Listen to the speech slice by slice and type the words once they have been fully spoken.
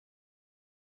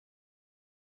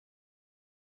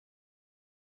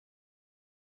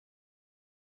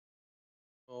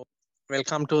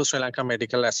Welcome to Sri Lanka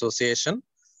Medical Association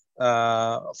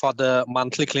for the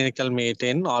monthly clinical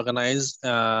meeting organized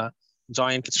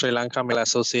joint Sri Lanka Medical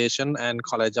Association and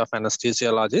College of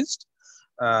Anaesthesiologists.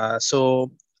 So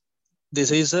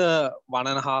this is a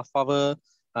 1.5 hour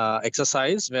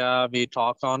exercise where we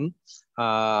talk on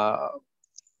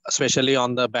especially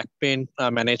on the back pain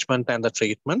management and the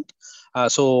treatment.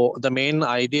 So the main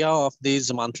idea of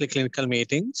these monthly clinical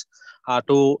meetings are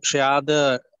to share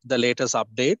the latest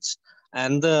updates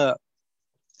and the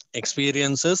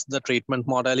experiences, the treatment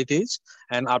modalities,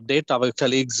 and update our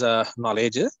colleagues'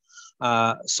 knowledge.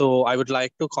 So I would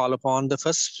like to call upon the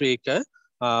first speaker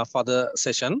for the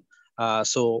session.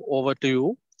 So over to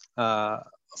you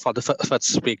for the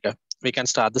first speaker. We can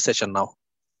start the session now.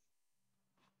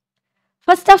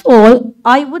 First of all,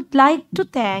 I would like to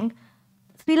thank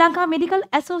Sri Lanka Medical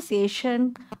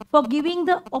Association for giving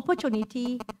the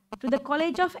opportunity to the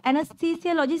College of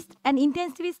Anaesthesiologists and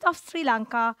Intensivists of Sri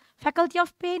Lanka, Faculty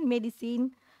of Pain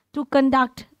Medicine, to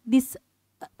conduct this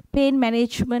pain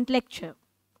management lecture.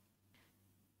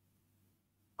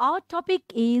 Our topic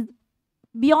is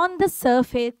Beyond the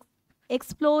Surface,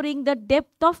 exploring the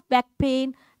depth of back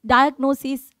pain,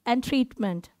 diagnosis and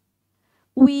treatment.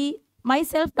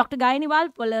 Myself, Dr. Gayani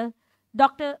Walpola,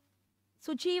 Dr.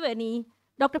 Suchivani,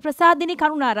 Dr. Prasadini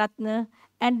Karunaratna,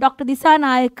 and Dr.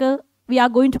 Disanayaka, we are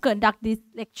going to conduct this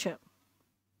lecture.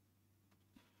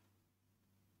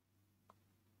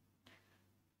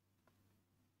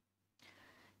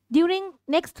 During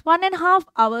next 1.5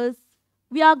 hours,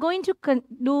 we are going to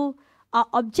do our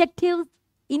objectives,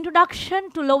 introduction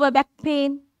to lower back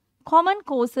pain, common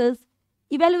causes,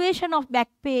 evaluation of back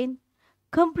pain,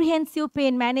 comprehensive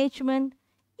pain management,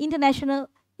 interventional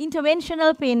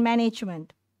pain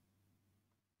management.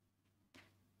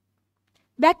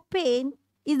 Back pain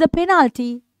is the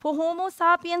penalty for Homo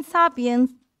sapiens sapiens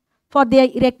for their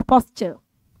erect posture.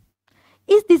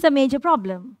 Is this a major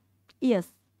problem? Yes.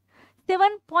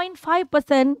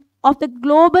 7.5% of the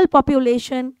global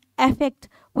population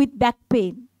affected with back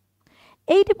pain.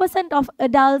 80% of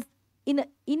adults in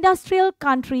industrial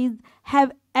countries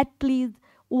have at least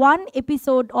one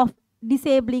episode of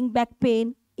disabling back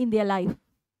pain in their life.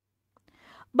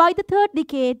 By the third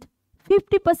decade,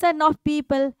 50% of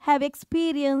people have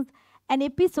experienced an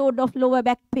episode of lower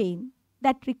back pain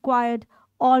that required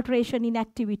alteration in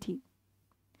activity.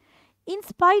 In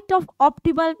spite of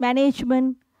optimal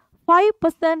management,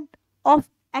 5% of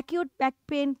acute back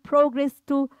pain progress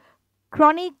to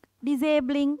chronic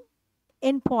disabling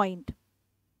endpoint.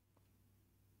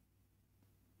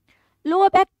 Lower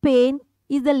back pain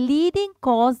is the leading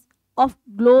cause of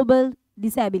global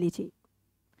disability.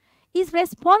 It is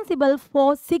responsible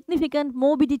for significant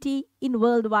morbidity in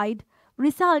worldwide,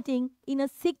 resulting in a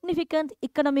significant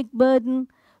economic burden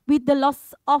with the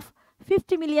loss of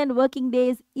 50 million working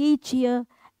days each year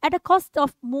at a cost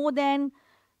of more than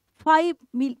 £5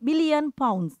 billion.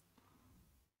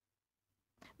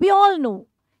 We all know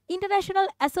International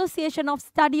Association of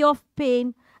Study of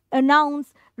Pain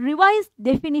announced revised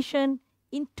definition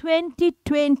in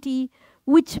 2020,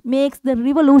 which makes the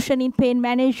revolution in pain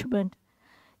management.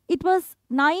 It was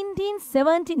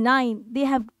 1979 they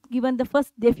have given the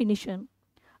first definition.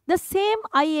 The same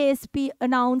IASP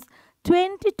announced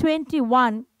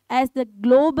 2021 as the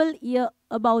global year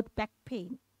about back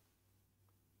pain.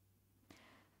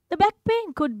 The back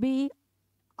pain could be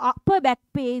upper back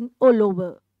pain or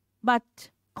lower, but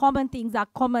common things are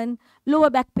common. Lower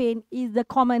back pain is the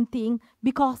common thing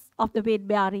because of the weight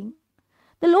bearing.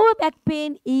 The lower back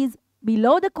pain is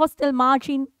below the costal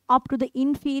margin up to the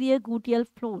inferior gluteal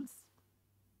folds.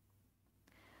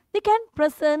 They can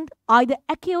present either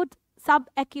acute,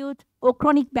 subacute or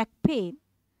chronic back pain.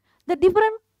 The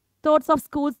different sorts of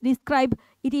schools describe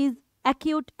it is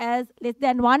acute as less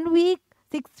than 1 week,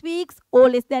 6 weeks or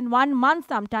less than 1 month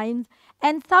sometimes,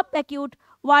 and subacute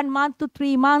 1 month to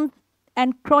 3 months,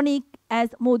 and chronic as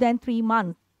more than 3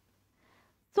 months.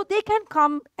 So they can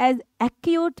come as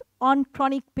acute on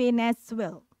chronic pain as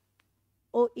well,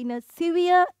 or in a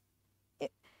severe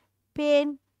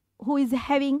pain who is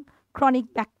having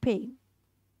chronic back pain.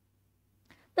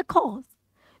 The cause.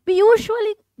 We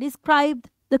usually describe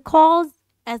the cause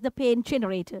as the pain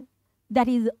generator, that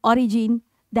is origin,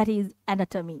 that is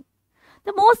anatomy.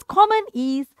 The most common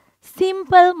is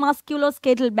simple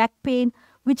musculoskeletal back pain,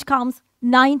 which comes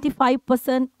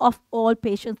 95% of all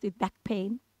patients with back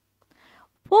pain.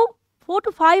 4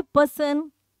 to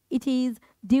 5% it is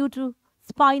due to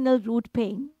spinal root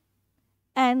pain,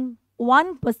 and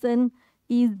 1%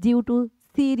 is due to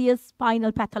serious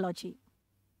spinal pathology.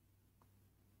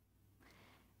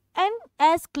 And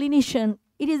as clinician,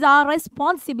 it is our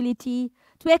responsibility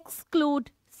to exclude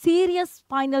serious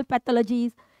spinal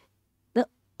pathologies,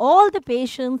 all the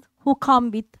patients who come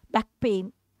with back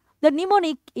pain. The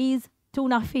mnemonic is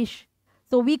tuna fish,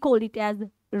 so we call it as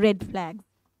red flags.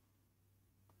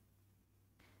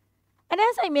 And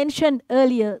as I mentioned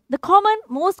earlier, the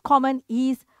most common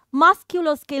is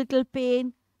musculoskeletal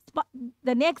pain,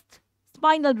 the next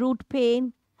spinal root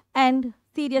pain, and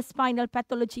serious spinal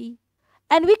pathology.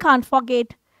 And we can't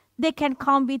forget, they can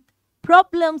come with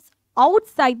problems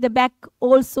outside the back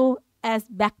also as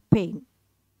back pain.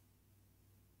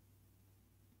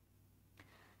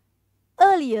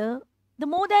 Earlier, the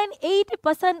more than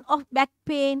 80% of back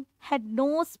pain had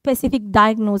no specific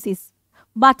diagnosis.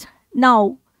 But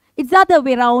now, it's the other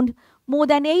way around. More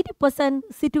than 80%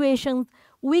 situations,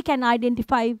 we can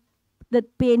identify the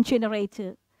pain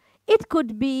generator. It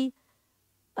could be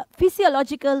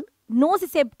physiological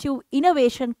nociceptive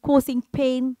innervation causing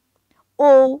pain,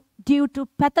 or due to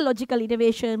pathological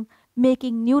innervation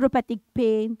making neuropathic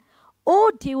pain,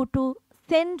 or due to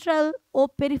central or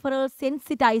peripheral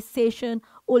sensitization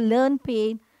or learned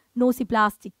pain,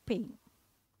 nociplastic pain.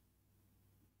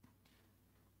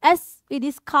 As we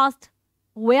discussed,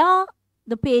 where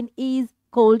the pain is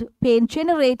called pain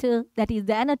generator, that is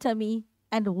the anatomy,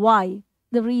 and why,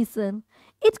 the reason.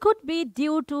 It could be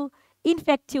due to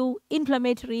infective,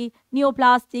 inflammatory,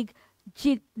 neoplastic,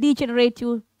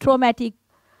 degenerative, traumatic,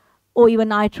 or even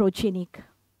iatrogenic.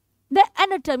 The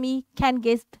anatomy can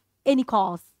guess any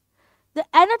cause. The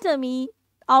anatomy,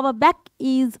 our back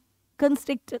is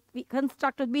constructed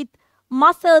with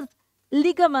muscles,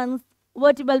 ligaments,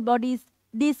 vertebral bodies,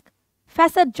 disc,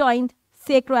 facet joint,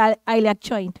 sacroiliac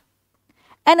joint.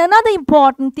 And another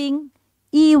important thing,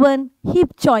 even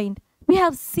hip joint. We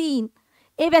have seen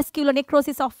avascular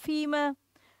necrosis of femur,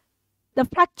 the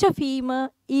fracture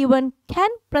femur even can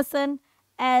present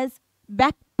as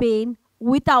back pain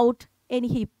without any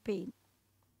hip pain.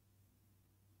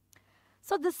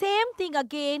 So the same thing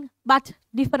again, but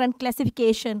different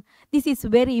classification. This is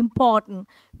very important.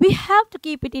 We have to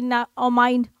keep it in our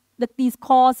mind that these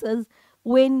causes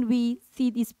when we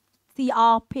see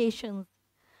our patients.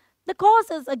 The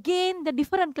causes, again, the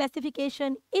different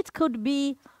classification, it could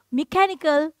be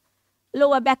mechanical,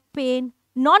 lower back pain,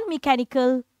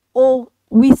 non-mechanical, or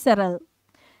visceral.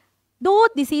 Though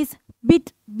this is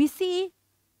bit busy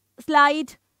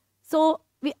slide, so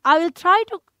I will try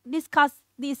to discuss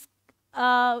these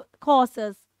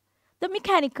causes. The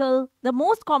mechanical, the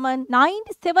most common,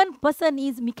 97%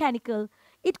 is mechanical.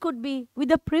 It could be, with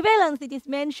the prevalence it is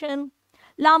mentioned,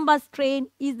 lumbar strain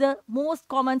is the most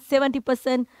common,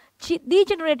 70%.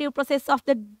 Degenerative process of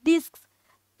the discs,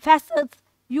 facets,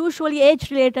 usually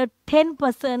age-related,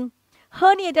 10%.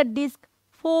 Herniated disc,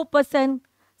 4%.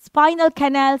 Spinal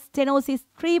canal stenosis,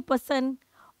 3%.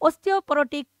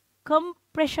 Osteoporotic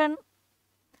compression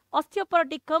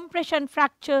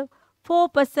fracture,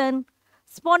 4%.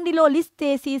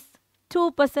 Spondylolisthesis,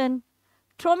 2%.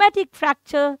 Traumatic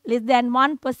fracture, less than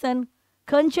 1%.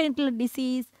 Congenital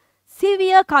disease,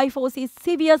 severe kyphosis,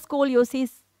 severe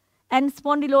scoliosis, and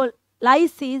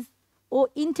spondylolysis or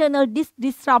internal disc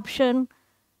disruption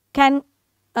can,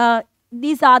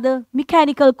 these are the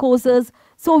mechanical causes.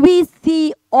 So we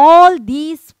see all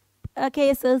these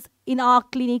cases in our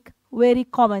clinic very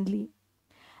commonly.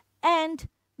 And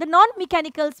the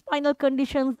non-mechanical spinal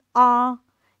conditions are,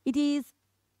 it is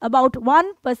about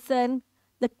 1%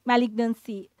 the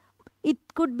malignancy. It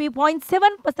could be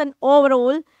 0.7%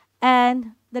 overall,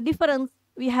 and the difference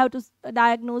we have to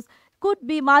diagnose could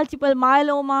be multiple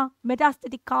myeloma,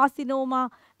 metastatic carcinoma,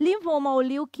 lymphoma or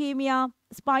leukemia,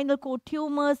 spinal cord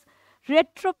tumors,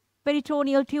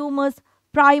 retroperitoneal tumors,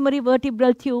 primary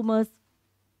vertebral tumors,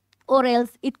 or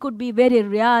else it could be very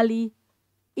rarely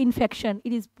infection.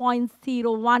 It is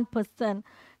 0.01%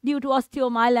 due to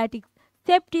osteomyelitis,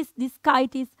 sepsis,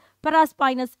 discitis,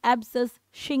 paraspinous abscess,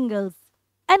 shingles.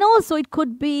 And also it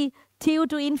could be due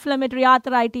to inflammatory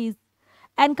arthritis,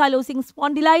 ankylosing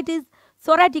spondylitis,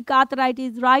 psoriatic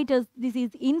arthritis, writer's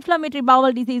disease, inflammatory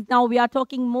bowel disease. Now we are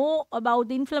talking more about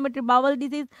the inflammatory bowel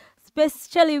disease,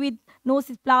 especially with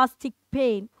nociplastic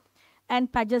pain,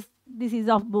 and Paget's disease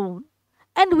of bone.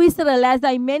 And visceral, as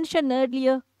I mentioned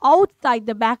earlier, outside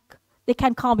the back, they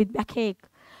can come with backache.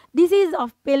 Disease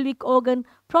of pelvic organ,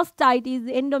 prostatitis,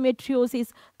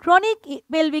 endometriosis, chronic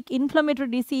pelvic inflammatory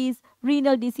disease,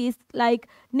 renal disease like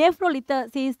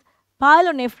nephrolithiasis,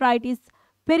 pyelonephritis,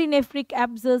 perinephric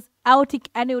abscess, aortic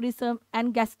aneurysm,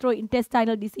 and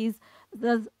gastrointestinal disease,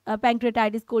 the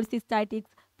pancreatitis, cholecystitis,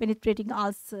 penetrating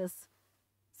ulcers.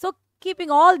 So keeping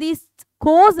all these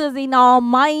causes in our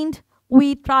mind,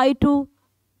 we try to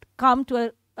come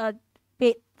to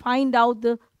find out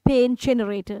the pain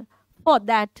generator. For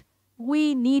that,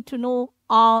 we need to know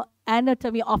our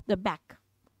anatomy of the back.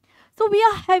 So we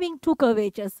are having two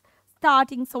curvatures,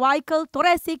 starting cervical,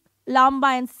 thoracic,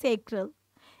 lumbar and sacral.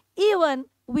 Even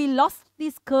we lost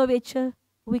this curvature,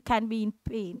 we can be in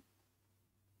pain.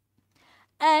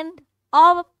 And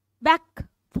our back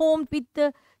formed with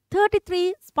the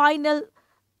 33 spinal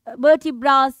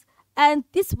vertebrae, and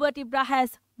this vertebra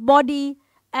has body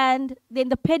and then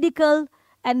the pedicle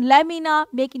and lamina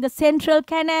making the central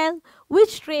canal,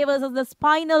 which traverses the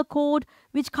spinal cord,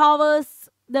 which covers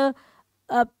the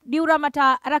dura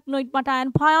mater, arachnoid mater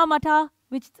and pia mater,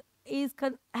 which is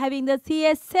having the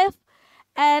CSF.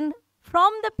 And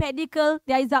from the pedicle,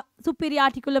 there is a superior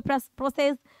articular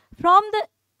process. From the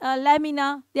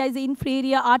lamina, there is an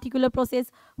inferior articular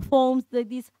process, forms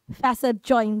these facet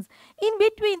joints. In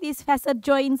between these facet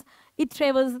joints, it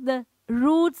traverses the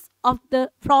roots of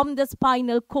from the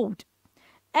spinal cord.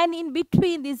 And in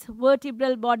between these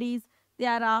vertebral bodies,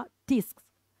 there are discs,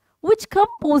 which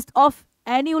composed of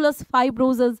annulus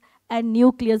fibrosus and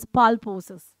nucleus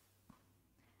pulposus.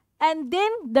 And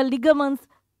then the ligaments,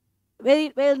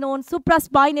 very well known,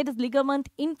 supraspinatus ligament,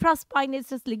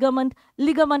 infraspinatus ligament,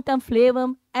 ligamentum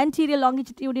flavum, anterior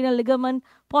longitudinal ligament,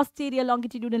 posterior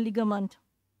longitudinal ligament.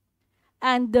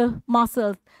 And the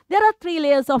muscles. There are three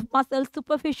layers of muscles: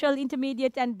 superficial,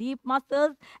 intermediate and deep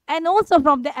muscles. And also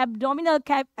from the abdominal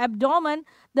abdomen,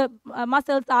 the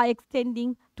muscles are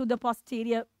extending to the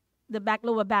posterior, the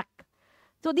lower back.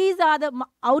 So these are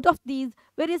out of these,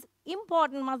 very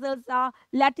important muscles are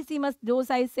latissimus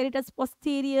dorsi, serratus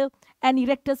posterior and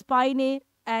erector spinae,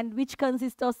 and which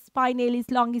consist of spinalis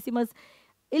longissimus,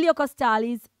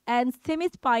 iliocostalis and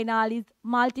semispinalis,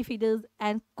 multifidus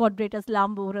and quadratus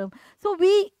lumborum. So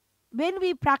when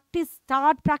we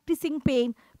start practicing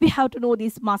pain, we have to know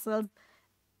these muscles.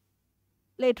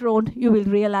 Later on, you will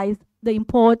realize the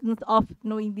importance of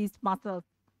knowing these muscles.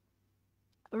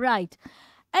 Right.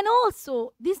 And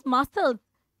also, these muscles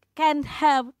can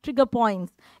have trigger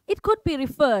points. It could be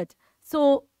referred.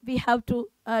 So we have to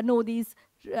know these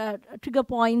trigger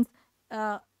points.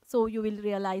 So you will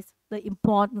realize the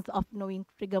importance of knowing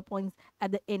trigger points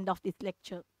at the end of this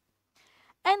lecture.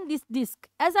 And this disc,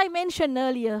 as I mentioned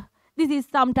earlier, this is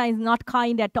sometimes not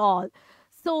kind at all.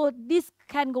 So this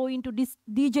can go into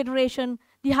degeneration,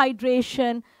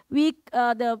 dehydration,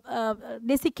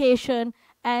 desiccation,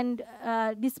 and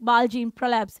this bulging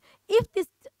prolapse. If this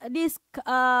disc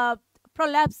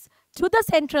prolapse to the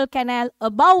central canal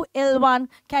above L1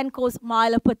 can cause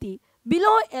myelopathy.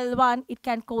 Below L1, it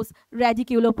can cause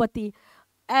radiculopathy.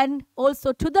 And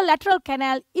also to the lateral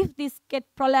canal, if this get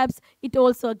prolapse, it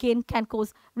also again can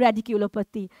cause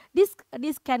radiculopathy. This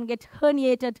can get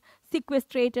herniated,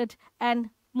 sequestrated, and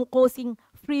causing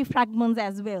free fragments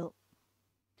as well.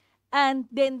 And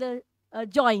then the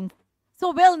joints.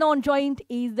 So well-known joint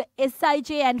is the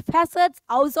SIJ and facets.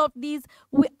 Out of these,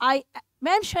 I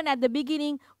mentioned at the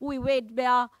beginning, we weight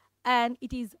bear, and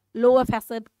it is lower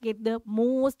facet get the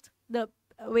most the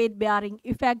weight bearing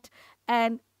effect,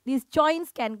 and these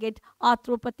joints can get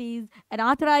arthropathies and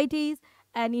arthritis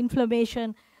and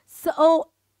inflammation. So,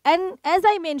 and as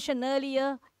I mentioned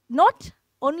earlier, not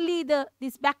only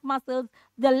these back muscles,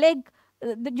 the leg,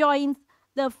 the joints,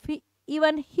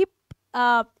 even hip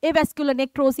avascular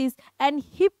necrosis and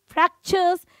hip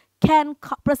fractures can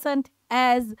present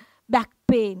as back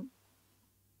pain.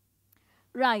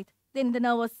 Right, then the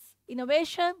nervous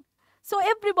innervation. So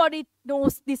everybody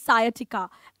knows the sciatica,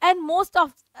 and most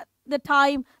of the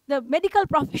time the medical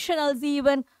professionals,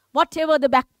 even whatever the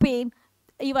back pain,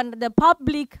 even the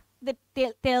public, they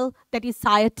tell that is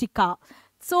sciatica.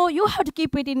 So you have to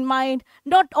keep it in mind,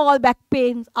 not all back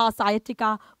pains are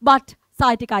sciatica, but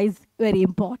sciatica is very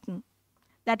important.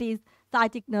 That is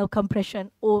sciatic nerve compression,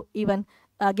 or even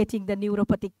getting the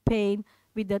neuropathic pain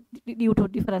due to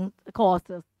different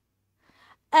causes.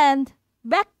 And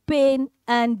back pain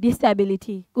and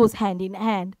disability goes hand in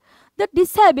hand. The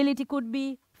disability could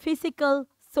be physical,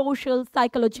 social,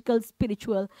 psychological,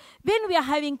 spiritual. When we are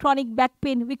having chronic back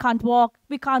pain, we can't walk,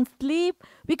 we can't sleep,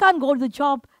 we can't go to the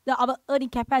job, our earning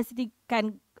capacity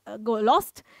can go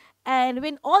lost. And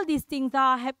when all these things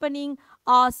are happening,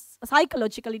 are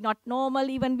psychologically not normal,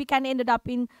 even we can end up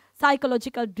in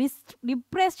psychological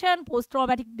depression,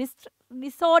 post-traumatic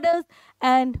disorders.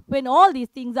 And when all these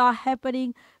things are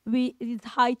happening, it is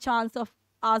high chance of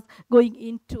us going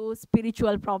into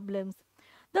spiritual problems.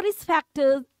 The risk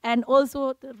factors and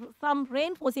also some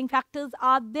reinforcing factors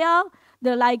are there,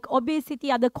 like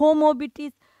obesity, other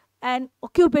comorbidities, and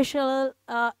occupational.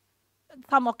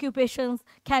 Some occupations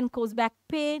can cause back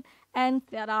pain, and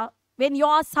when you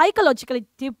are psychologically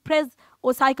depressed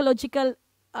or psychological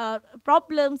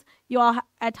problems, you are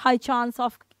at high chance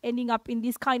of ending up in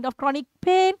this kind of chronic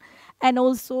pain, and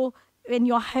also when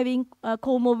you're having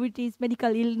comorbidities,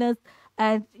 medical illness,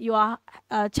 and you are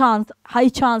high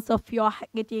chance of your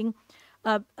getting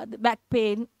the back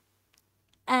pain.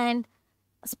 And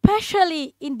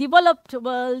especially in developed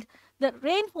world, the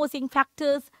reinforcing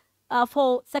factors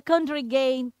for secondary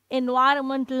gain,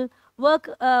 environmental,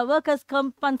 workers'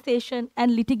 compensation,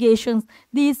 and litigations,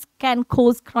 these can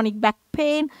cause chronic back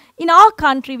pain. In our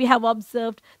country, we have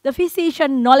observed the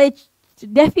physician knowledge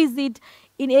deficit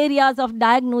in areas of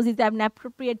diagnosis and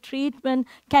appropriate treatment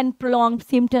can prolong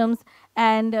symptoms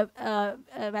and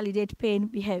validate pain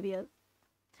behavior.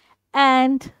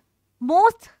 And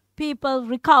most people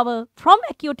recover from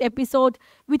acute episode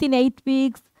within 8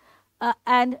 weeks.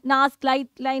 And NAS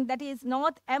guideline, that is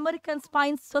North American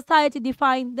Spine Society,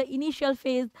 defined the initial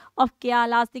phase of care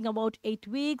lasting about 8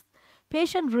 weeks.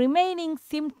 Patients remaining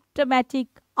symptomatic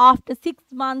after 6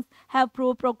 months have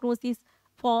poor prognosis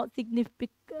for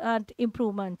significant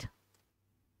improvement.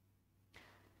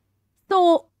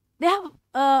 So they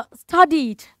have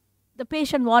studied the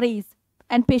patient worries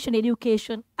and patient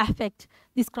education affect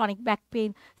this chronic back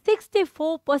pain.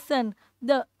 64%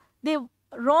 the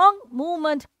wrong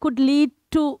movement could lead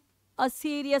to a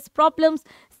serious problems.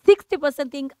 60%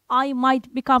 think I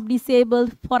might become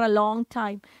disabled for a long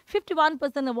time.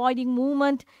 51% avoiding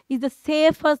movement is the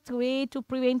safest way to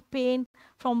prevent pain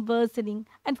from worsening.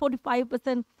 And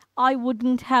 45% I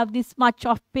wouldn't have this much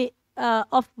of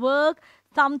work,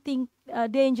 something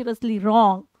dangerously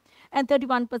wrong. And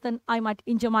 31% I might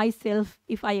injure myself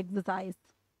if I exercise.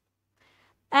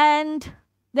 And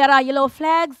there are yellow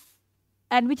flags,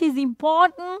 and which is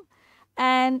important,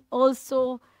 and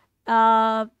also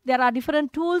there are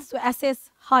different tools to assess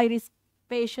high-risk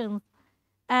patients.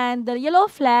 And the yellow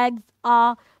flags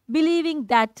are believing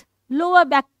that lower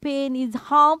back pain is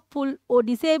harmful or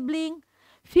disabling,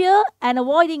 fear and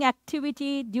avoiding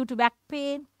activity due to back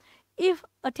pain, if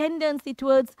a tendency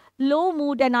towards low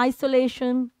mood and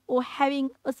isolation, or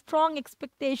having a strong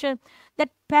expectation that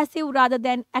passive rather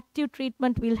than active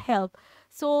treatment will help.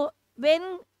 So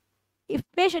if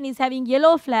patient is having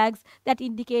yellow flags, that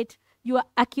indicate your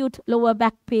acute lower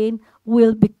back pain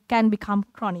can become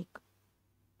chronic.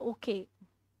 Okay.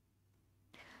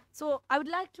 So I would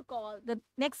like to call the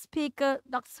next speaker,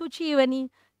 Dr. Suchi Ivani,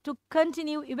 to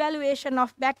continue evaluation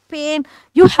of back pain.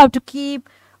 You have to keep,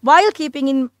 while keeping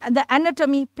in the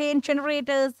anatomy, pain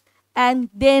generators, and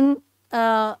then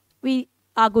we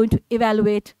are going to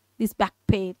evaluate this back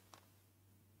pain.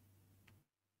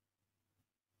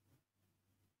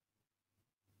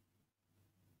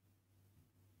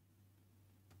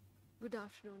 Good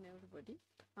afternoon, everybody.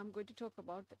 I'm going to talk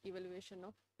about the evaluation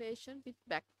of patient with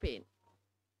back pain.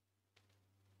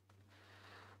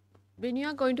 When you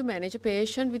are going to manage a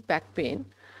patient with back pain,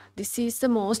 this is the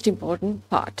most important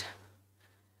part.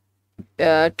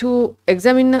 To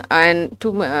examine and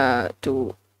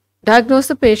to diagnose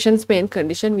the patient's pain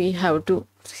condition, we have to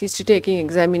history-taking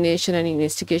examination and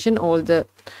investigation. All the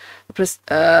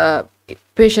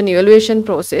patient evaluation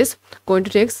process going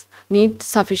to need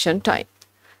sufficient time.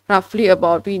 Roughly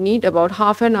we need about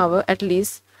half an hour at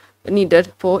least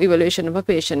needed for evaluation of a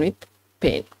patient with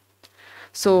pain.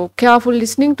 So careful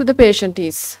listening to the patient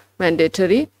is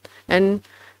mandatory, and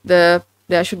there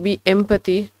should be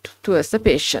empathy towards the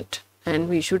patient, and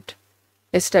we should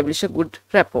establish a good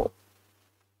rapport.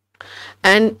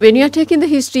 And when you are taking the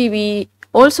history, we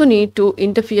also need to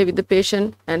interfere with the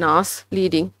patient and ask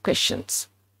leading questions.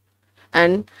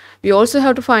 And we also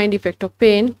have to find effect of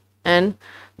pain, and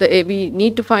we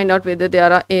need to find out whether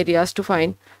there are areas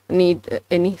to need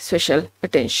any special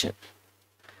attention.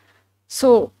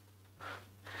 So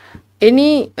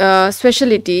any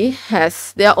specialty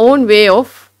has their own way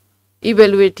of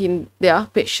evaluating their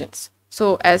patients.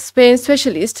 So as pain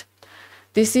specialist,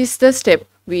 this is the step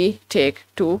we take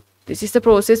to, this is the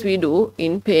process we do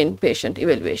in pain patient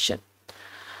evaluation.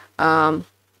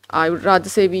 I would rather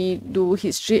say we do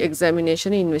history,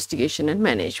 examination, investigation, and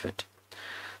management.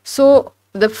 So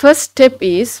the first step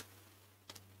is,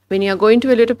 when you are going to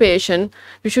evaluate a patient,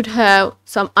 you should have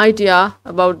some idea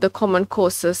about the common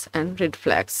causes and red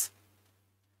flags.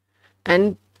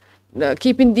 And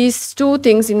keeping these two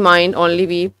things in mind, only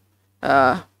we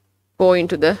go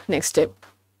into the next step.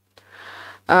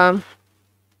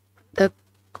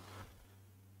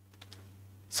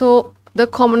 So the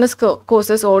commonest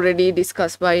causes already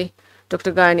discussed by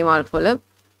Dr. Gayani Malpala.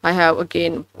 I have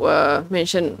again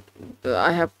mentioned,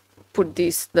 I have put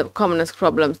the commonest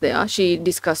problems there. She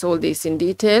discussed all these in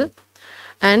detail.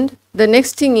 And the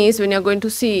next thing is, when you're going to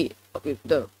see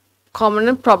the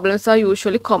common problems are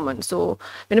usually common. So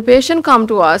when a patient comes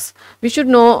to us, we should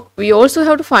know, we also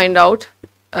have to find out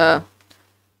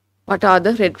what are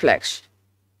the red flags.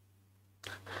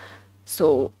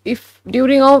 So if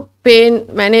during our pain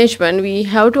management we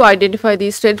have to identify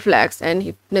these red flags, and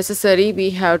if necessary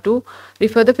we have to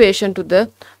refer the patient to the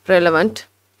relevant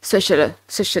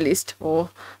specialist or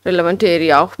relevant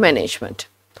area of management.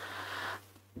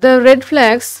 The red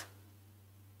flags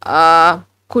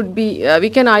could be, we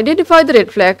can identify the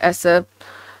red flag as a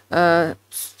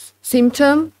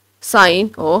symptom,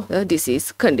 sign, or the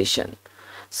disease condition.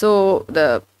 So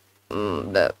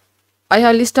I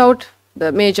have listed out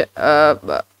the major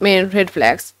main red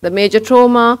flags. The major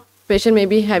trauma, patient may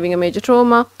be having a major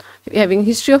trauma, having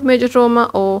history of major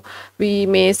trauma, or we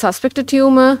may suspect a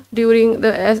tumor during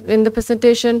in the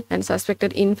presentation, and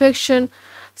suspected infection,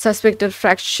 suspected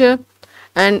fracture,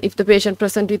 and if the patient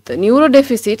present with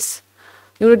neurodeficits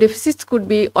could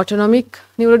be autonomic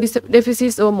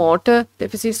neurodeficits or motor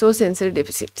deficits or sensory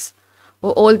deficits.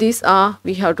 All these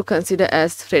we have to consider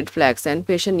as red flags, and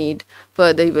patient need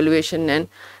further evaluation and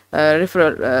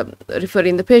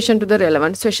referring the patient to the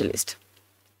relevant specialist.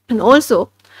 And also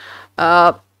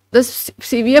the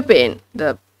severe pain,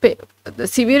 the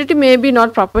severity may be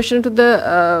not proportional to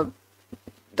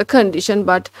the condition,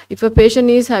 but if a patient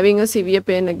is having a severe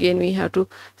pain, again we have to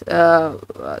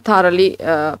thoroughly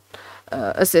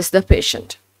assess the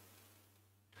patient.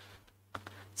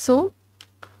 So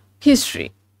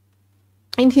history.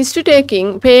 In history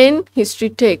taking, pain history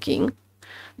taking,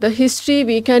 the history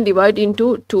we can divide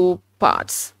into two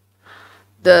parts: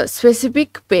 the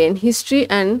specific pain history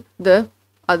and the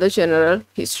other general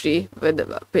history, with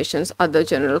the patient's other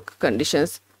general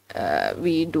conditions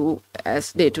we do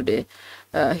as day-to-day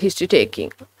history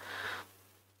taking.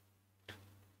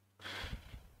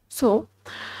 So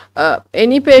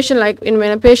any patient, like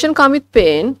when a patient comes with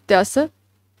pain, there's a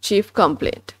chief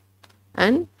complaint,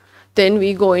 and then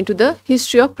we go into the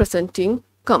history of presenting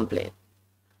complaint.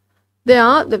 There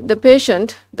are the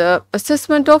patient, the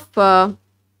assessment of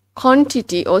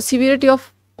quantity or severity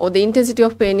of or the intensity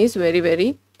of pain is very,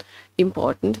 very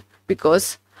important,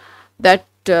 because that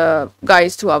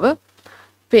guides to our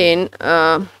pain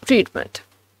treatment.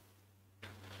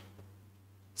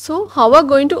 So how are we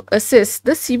going to assess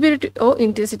the severity or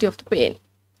intensity of the pain?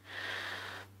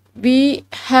 We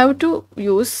have to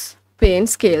use pain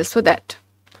scales for that.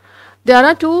 There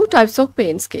are two types of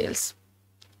pain scales.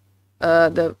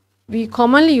 We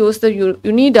commonly use the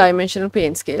unidimensional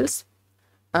pain scales.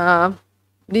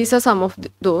 These are some of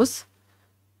those.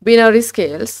 Binary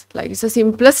scales, like it's the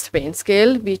simplest pain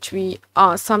scale, which we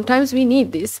are sometimes we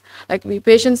need this. Like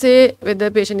patient say whether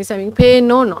the patient is having pain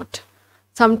or not.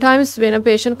 Sometimes when a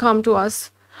patient come to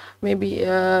us, maybe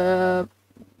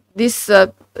this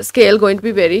scale going to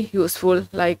be very useful.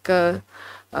 Like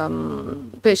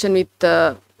patient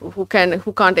with who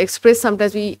can't express,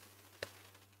 sometimes we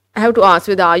have to ask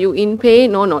whether are you in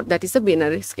pain or not. That is the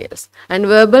binary scales. And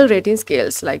verbal rating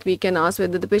scales, like we can ask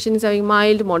whether the patient is having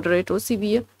mild, moderate, or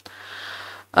severe.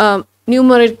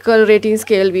 Numerical rating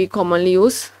scale we commonly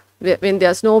use when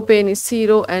there's no pain is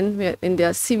 0, and when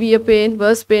there's severe pain,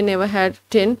 worst pain never had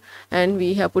 10, and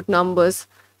we have put numbers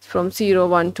from 0,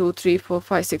 1, 2, 3, 4,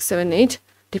 5, 6, 7, 8,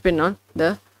 depending on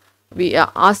the. We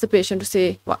ask the patient to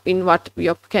say in what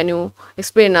can you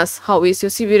explain us how is your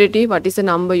severity, what is the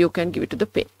number you can give it to the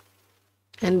pain.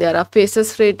 And there are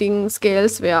faces rating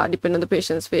scales where depending on the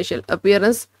patient's facial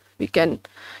appearance we can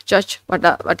judge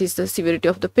what is the severity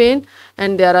of the pain.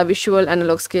 And there are visual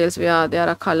analog scales where there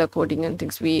are color coding and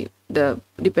things.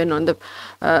 Depend on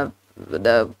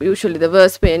usually the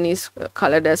worst pain is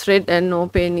colored as red and no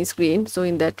pain is green. So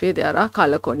in that way there are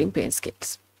color coding pain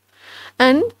scales.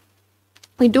 And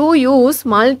we do use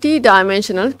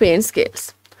multi-dimensional pain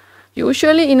scales.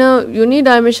 Usually in a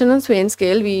unidimensional pain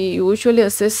scale, we usually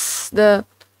assess the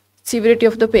severity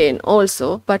of the pain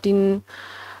also, but in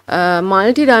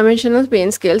multi-dimensional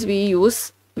pain scales,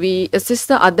 we assess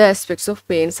the other aspects of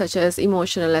pain, such as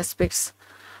emotional aspects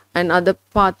and other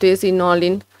pathways involved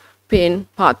in pain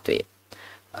pathway,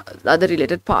 other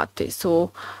related pathways.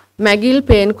 So McGill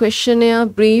pain questionnaire,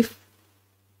 brief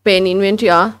pain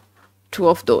inventory are two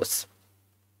of those.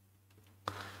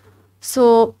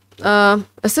 So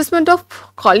assessment of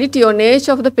quality or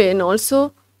nature of the pain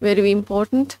also very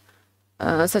important,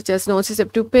 such as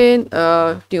nociceptive pain,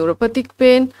 neuropathic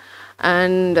pain,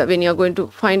 and when you are going to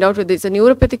find out whether it's a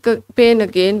neuropathic pain,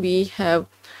 again we have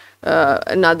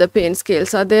another pain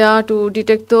scales are there to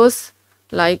detect those,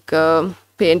 like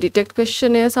pain detect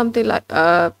questionnaire, something like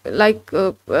there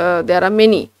are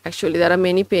many, actually there are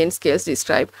many pain scales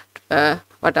described.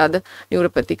 What are the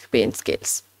neuropathic pain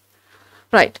scales?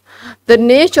 Right, the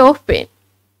nature of pain.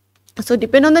 So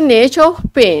depending on the nature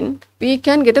of pain, we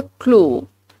can get a clue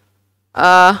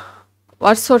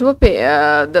what sort of a pain,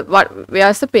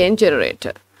 where's the pain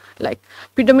generator? Like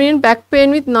predominant back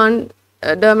pain with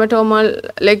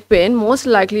non-dermatomal leg pain, most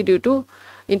likely due to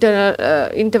internal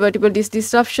intervertebral disc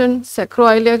disruption,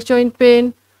 sacroiliac joint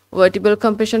pain, vertebral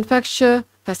compression fracture,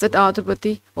 facet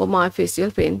arthropathy, or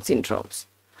myofascial pain syndromes.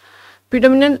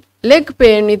 Predominant leg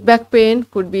pain with back pain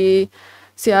could be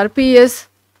CRPS,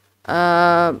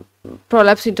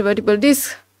 prolapse intervertebral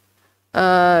disc,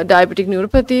 diabetic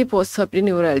neuropathy, postherpetic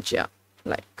neuralgia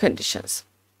like conditions.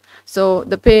 So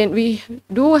the pain, we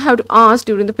do have to ask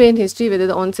during the pain history whether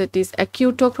the onset is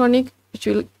acute or chronic, which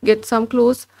will get some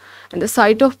clues, and the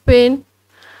site of pain,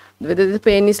 whether the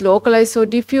pain is localized or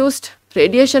diffused.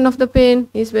 Radiation of the pain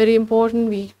is very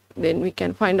important. Then we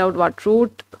can find out what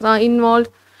roots are involved,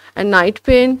 and night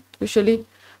pain usually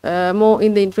more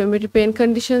in the inflammatory pain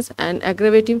conditions, and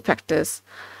aggravating factors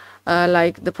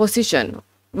like the position,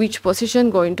 which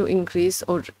position going to increase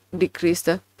or decrease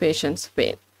the patient's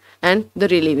pain, and the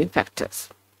relieving factors.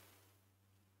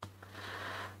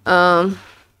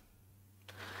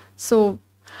 So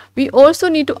we also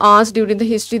need to ask during the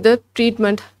history the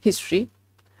treatment history,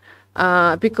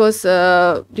 because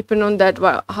depending on that,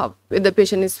 how the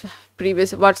patient is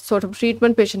previous, what sort of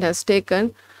treatment patient has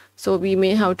taken. So we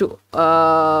may have to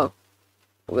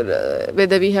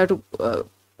whether we have to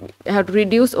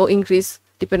reduce or increase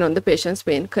depending on the patient's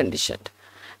pain condition,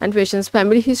 and patient's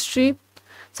family history.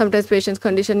 Sometimes patient's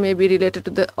condition may be related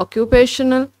to the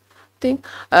occupational thing,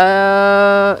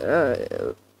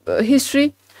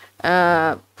 history,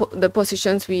 the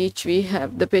positions which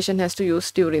the patient has to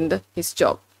use during his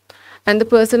job, and the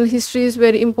personal history is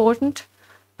very important,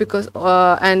 because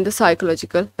and the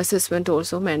psychological assessment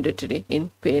also mandatory in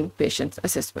pain patient's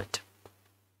assessment.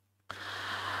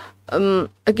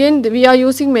 Again, we are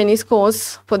using many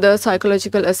scores for the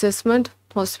psychological assessment: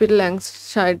 hospital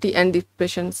anxiety and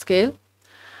depression scale,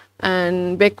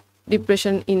 and Beck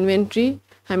depression inventory,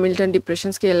 Hamilton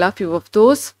depression scale are few of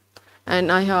those.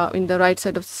 And I have in the right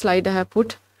side of the slide I have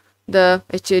put the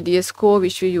HADS score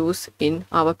which we use in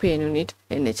our pain unit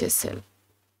NHSL.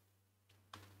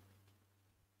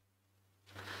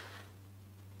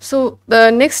 So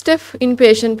the next step in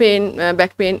patient pain,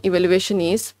 back pain evaluation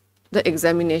is the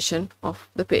examination of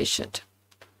the patient.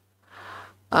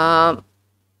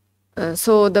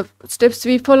 So the steps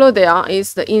we follow there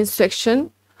is the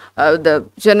inspection, the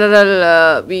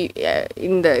general,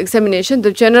 in the examination,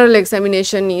 the general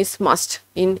examination is must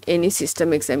in any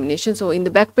system examination. So in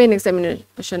the back pain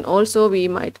examination also we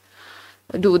might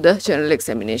do the general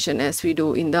examination as we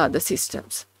do in the other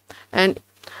systems. And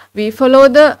we follow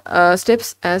the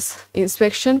steps as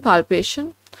inspection,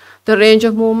 palpation, the range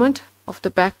of movement of the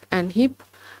back and hip,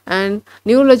 and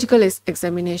neurological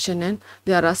examination, and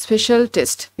there are special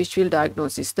tests which will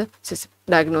diagnose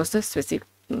the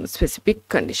specific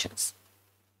conditions.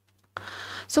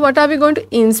 So what are we going to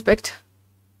inspect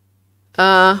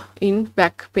in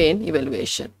back pain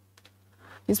evaluation?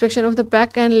 Inspection of the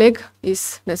back and leg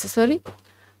is necessary.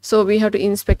 So we have to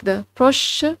inspect the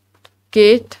posture,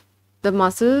 gait, the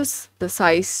muscles, the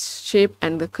size, shape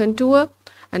and the contour,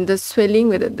 and the swelling,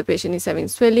 whether the patient is having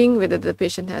swelling, whether the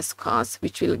patient has scars,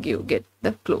 which will get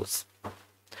the clues.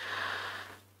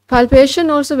 Palpation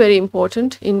also very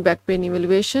important in back pain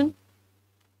evaluation.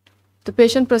 The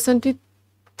patient present with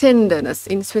tenderness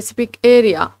in specific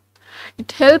area,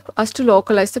 it helps us to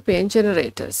localize the pain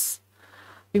generators.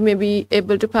 We may be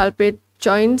able to palpate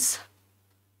joints,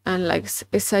 and like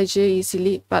SIJ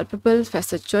easily palpable,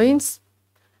 facet joints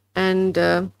and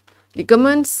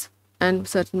ligaments and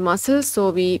certain muscles. So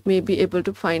we may be able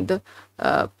to find the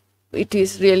it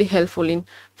is really helpful in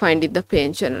finding the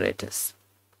pain generators.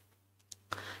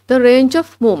 The range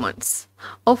of movements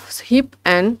of hip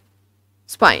and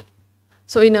spine.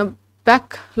 So in a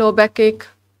low backache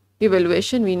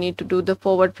evaluation, we need to do the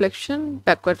forward flexion,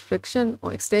 backward flexion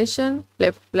or extension,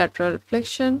 left lateral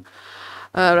flexion,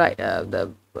 right the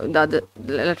other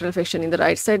lateral flexion in the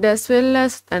right side as well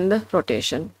as, and the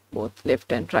rotation both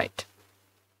left and right.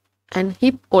 And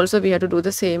hip also we have to do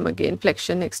the same again,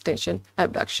 flexion, extension,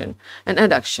 abduction and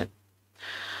adduction.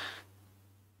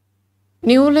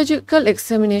 Neurological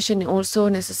examination also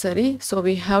necessary. So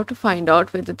we have to find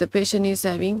out whether the patient is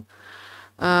having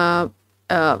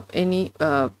any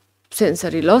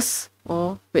sensory loss,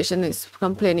 or patient is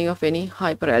complaining of any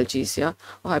hyperalgesia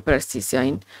or hyperesthesia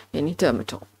in any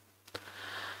dermatome.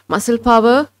 Muscle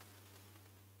power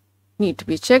need to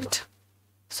be checked,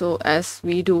 so as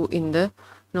we do in the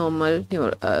normal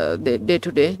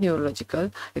day-to-day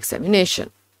neurological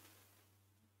examination.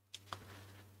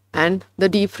 And the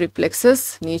deep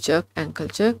reflexes, knee jerk, ankle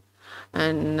jerk,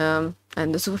 and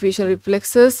And the superficial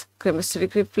reflexes,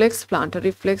 cremasteric reflex, plantar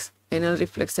reflex, anal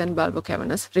reflex, and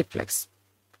bulbocavernous reflex.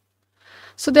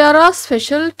 So there are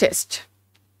special tests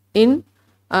in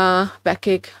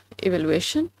backache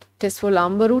evaluation. Test for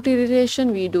lumbar root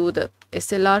irritation, we do the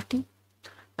SLRT,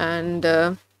 and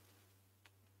there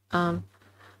are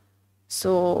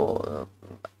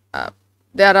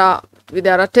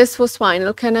tests for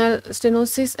spinal canal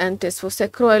stenosis and tests for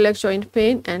sacroiliac joint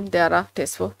pain, and there are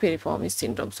tests for piriformis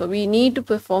syndrome. So we need to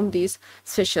perform these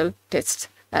special tests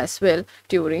as well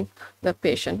during the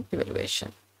patient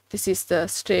evaluation. This is the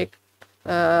straight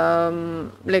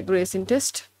leg raising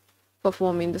test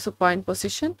performed in the supine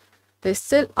position. The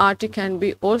SLRT can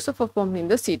be also performed in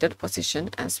the seated position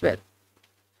as well.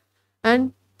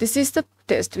 And this is the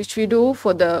test which we do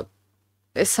for the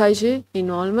SIJ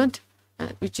involvement,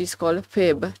 which is called a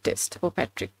Faber test or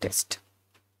Patrick test.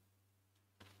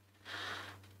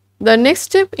 The next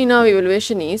step in our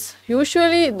evaluation is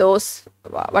usually those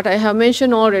what I have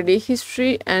mentioned already,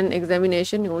 history and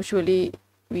examination. Usually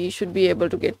we should be able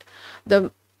to get the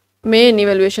main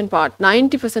evaluation part.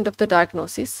 90% of the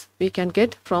diagnosis we can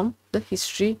get from the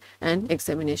history and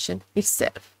examination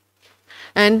itself.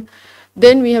 And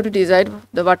then we have to decide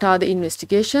what are the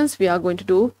investigations we are going to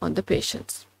do on the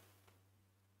patients.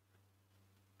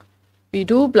 We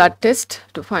do blood test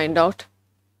to find out,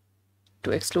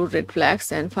 to exclude red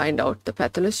flags and find out the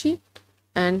pathology.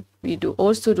 And we do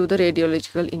also do the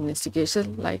radiological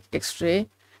investigation like X-ray,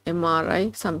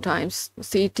 MRI, sometimes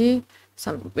CT.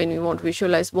 When we want to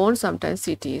visualize bone, sometimes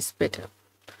CT is better.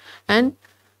 And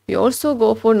we also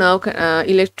go for nerve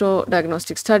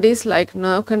electrodiagnostic studies like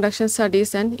nerve conduction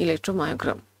studies and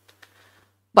electromyogram.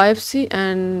 Biopsy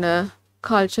and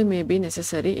culture may be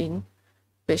necessary in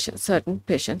certain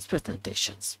patients'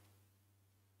 presentations.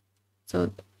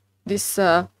 So this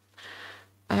I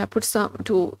have put some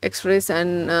 2 X-rays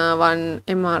and 1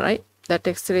 MRI. That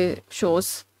X-ray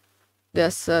shows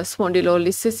there's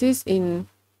spondylolisthesis in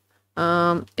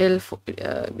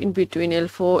in between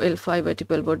L4, L5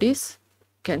 vertebral bodies.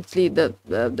 Can see the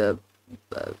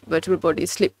vertebral body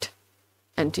slipped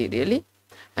anteriorly.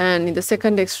 And in the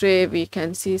second X-ray, we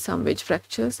can see some wedge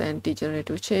fractures and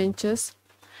degenerative changes.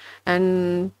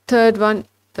 And third one,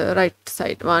 the right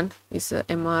side one, is a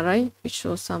MRI, which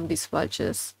shows some disc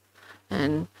bulges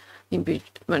and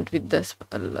impingement with the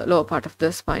lower part of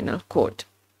the spinal cord.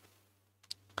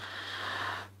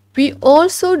 We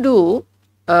also do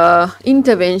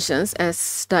interventions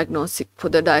as diagnostic for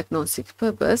the diagnostic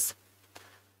purpose,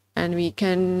 and we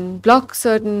can block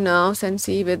certain nerves and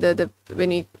see whether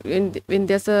when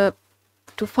there's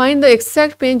to find the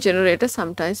exact pain generator,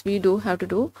 sometimes we do have to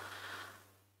do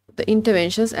the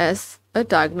interventions as a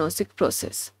diagnostic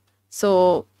process.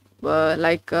 So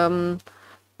like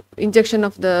injection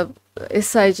of the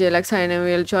SIJ, like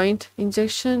synovial joint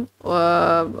injection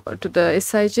to the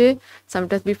SIJ.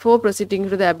 Sometimes before proceeding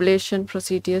to the ablation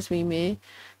procedures, we may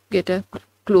get a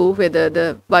clue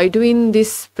whether by doing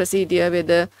this procedure,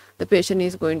 whether the patient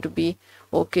is going to be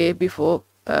okay before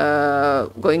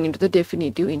going into the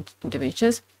definitive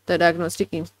interventions. The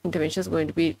diagnostic intervention is going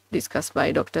to be discussed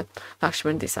by Dr.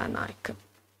 Lakshman Disanaik.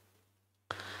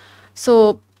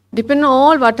 So depending on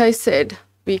all what I said,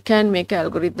 we can make an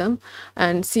algorithm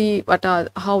and see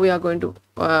how we are going to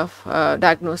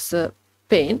diagnose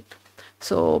pain.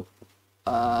 So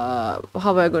how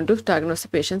we are going to diagnose the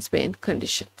patient's pain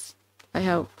conditions. I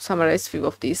have summarized few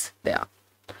of these there.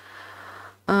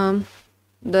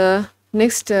 The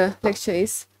next lecture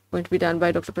is going to be done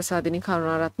by Dr. Prasadini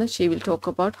Karunaratna. She will talk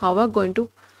about how we are going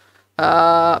to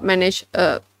manage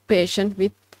a patient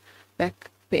with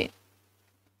back pain.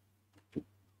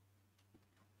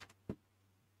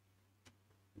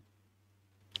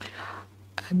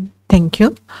 Thank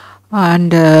you.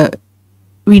 And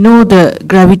we know the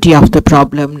gravity of the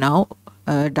problem now.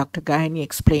 Dr. Gayani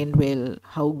explained well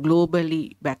how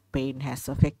globally back pain has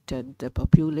affected the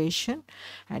population,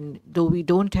 and though we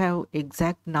don't have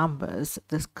exact numbers,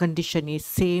 this condition is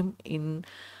same in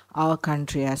our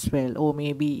country as well, or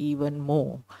maybe even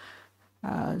more.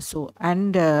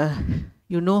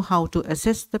 You know how to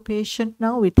assess the patient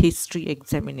now with history,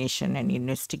 examination and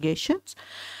investigations.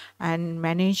 And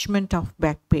management of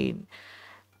back pain,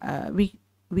 we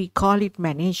call it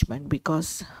management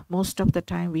because most of the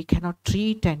time we cannot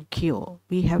treat and cure.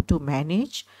 We have to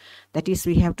manage, that is,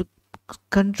 we have to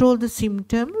control the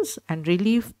symptoms and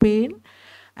relieve pain,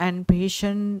 and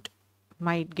patient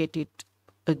might get it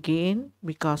again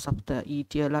because of the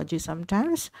etiology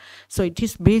sometimes. So it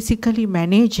is basically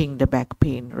managing the back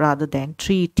pain rather than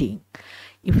treating.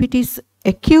 If it is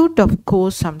acute, of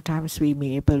course, sometimes we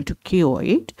may be able to cure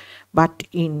it, but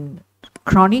in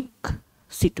chronic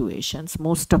situations.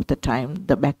 Most of the time,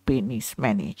 the back pain is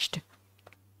managed.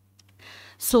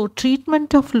 So,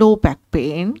 treatment of low back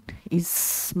pain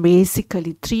is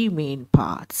basically three main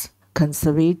parts: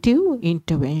 conservative,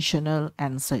 interventional,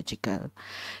 and surgical.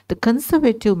 The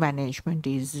conservative management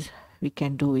is we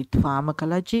can do with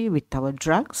pharmacology, with our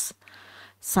drugs,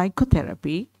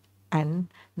 psychotherapy,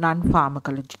 and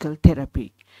non-pharmacological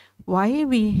therapy. Why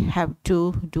we have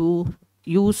to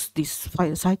use this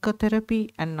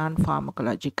psychotherapy and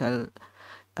non-pharmacological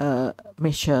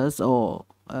measures or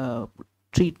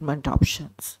treatment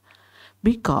options?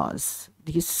 Because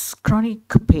this chronic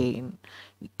pain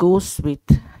goes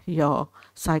with your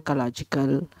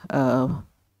psychological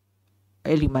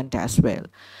element as well.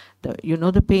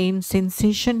 The pain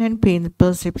sensation and pain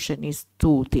perception is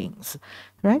two things,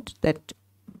 right? That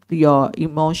your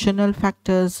emotional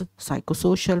factors,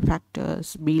 psychosocial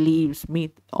factors, beliefs,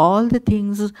 myth, all the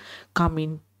things come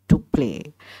into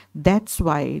play. That's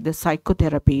why the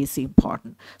psychotherapy is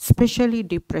important. Especially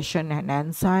depression and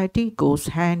anxiety goes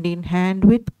hand in hand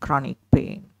with chronic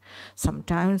pain.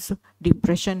 Sometimes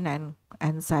depression and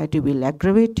anxiety will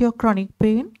aggravate your chronic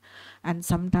pain, and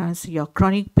sometimes your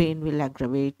chronic pain will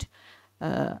aggravate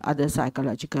other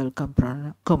psychological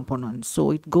components.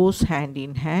 So it goes hand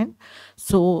in hand.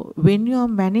 So when you are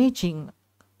managing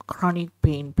chronic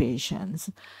pain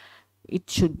patients, it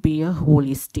should be a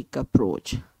holistic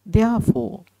approach.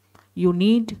 Therefore, you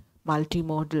need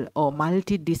multimodal or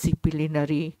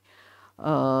multidisciplinary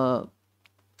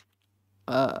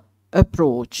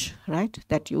approach, right?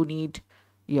 That you need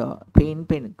your pain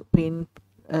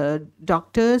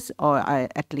doctors, or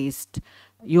at least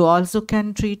you also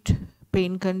can treat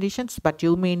pain conditions, but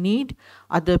you may need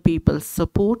other people's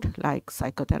support like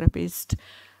psychotherapist,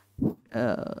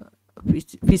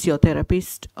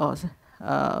 physiotherapist, or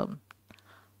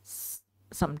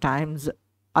sometimes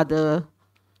other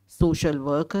social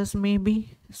workers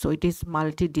maybe. So it is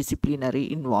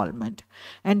multidisciplinary involvement.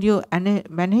 And your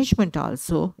management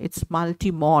also, it's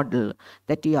multimodal,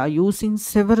 that you are using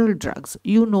several drugs.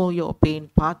 You know your pain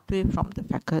pathway from the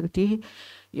faculty,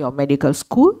 your medical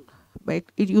school, but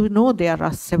you know there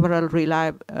are several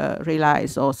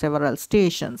relays or several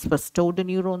stations, first order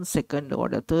neurons, second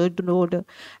order, third order,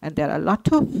 and there are a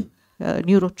lot of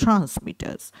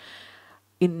neurotransmitters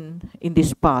in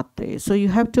this pathway. So you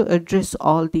have to address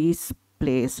all these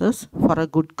places for a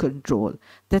good control.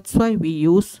 That's why we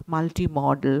use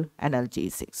multimodal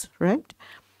analgesics, right?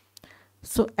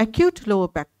 So acute lower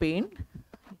back pain,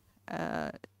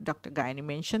 Dr. Gaini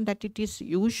mentioned that it is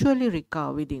usually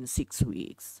recovered within 6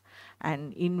 weeks,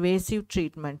 and invasive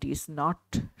treatment is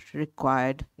not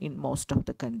required in most of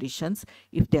the conditions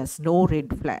if there's no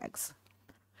red flags.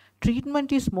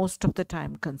 Treatment is most of the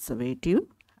time conservative,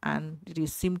 and it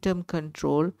is symptom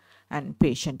control and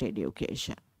patient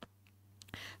education,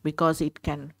 because it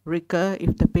can recur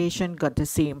if the patient got the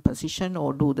same position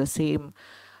or do the same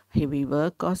heavy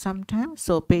work or sometimes.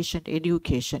 So patient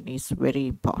education is very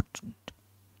important.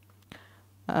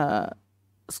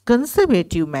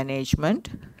 Conservative management,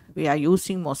 we are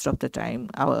using most of the time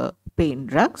our pain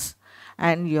drugs,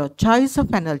 and your choice of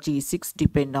analgesics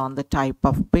depend on the type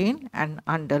of pain and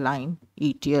underlying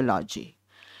etiology.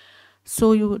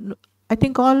 So I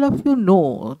think all of you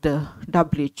know the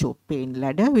WHO pain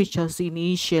ladder, which was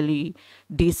initially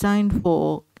designed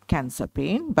for cancer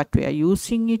pain, but we are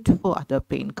using it for other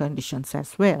pain conditions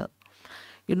as well.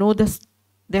 You know,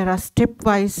 there are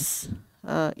stepwise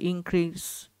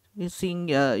increasing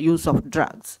use of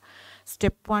drugs.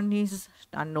 Step 1 is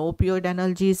non-opioid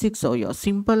analgesics, or your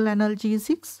simple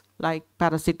analgesics like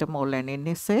paracetamol and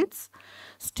NSAIDs.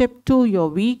 Step 2, your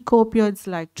weak opioids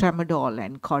like tramadol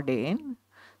and codeine.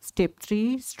 Step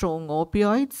 3, strong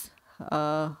opioids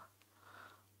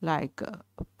like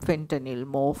fentanyl,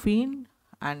 morphine.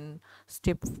 And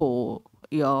step 4,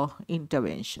 your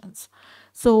interventions.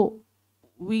 So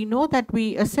we know that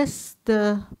we assess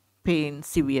the pain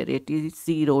severity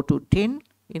 0 to 10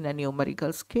 in a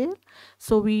numerical scale.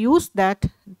 So we use that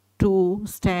to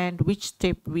stand which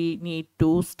step we need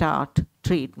to start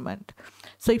treatment.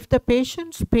 So if the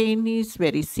patient's pain is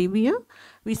very severe,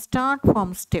 we start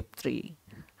from step 3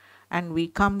 and we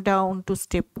come down to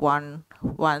step 1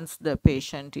 once the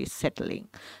patient is settling.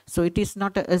 So it is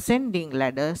not an ascending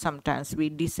ladder. Sometimes we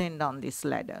descend on this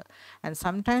ladder, and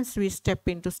sometimes we step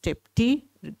into step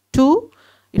 2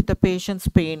 if the patient's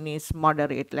pain is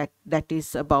moderate, like that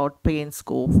is about pain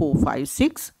score 4, 5,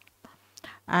 6.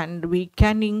 And we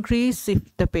can increase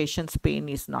if the patient's pain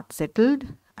is not settled,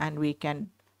 and we can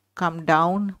come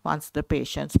down once the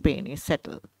patient's pain is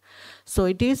settled. So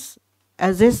it is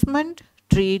assessment,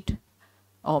 treat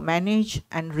or manage,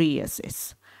 and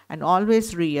reassess. and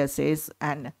always reassess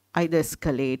and either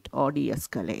escalate or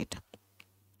de-escalate.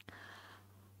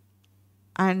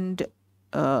 And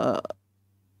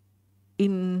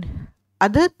in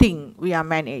other thing we are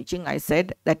managing, I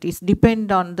said, that is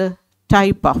depend on the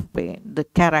type of pain, the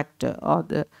character, or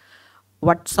the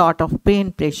what sort of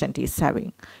pain patient is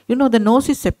having. You know, the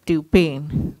nociceptive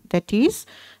pain, that is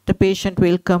the patient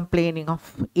will complaining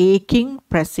of aching,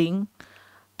 pressing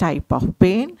type of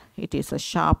pain. It is a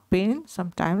sharp pain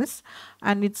sometimes,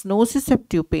 and its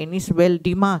nociceptive pain is well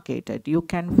demarcated. You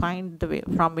can find the way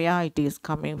from where it is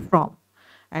coming from,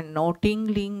 and no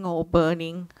tingling or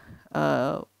burning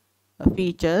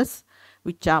features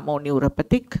which are more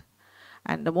neuropathic.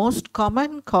 And the most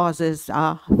common causes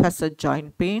are facet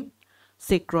joint pain,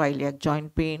 sacroiliac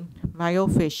joint pain,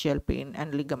 myofascial pain,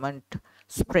 and ligament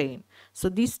sprain. So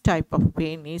this type of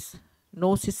pain is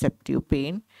nociceptive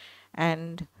pain,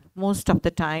 and most of the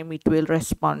time it will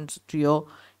respond to your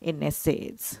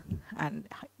NSAIDs, and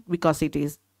because it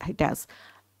has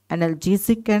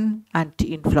analgesic and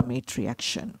anti-inflammatory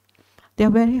action. They are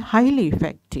very highly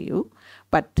effective,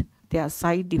 but their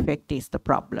side effect is the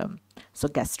problem. So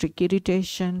gastric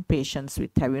irritation, patients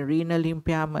with having renal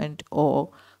impairment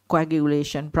or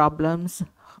coagulation problems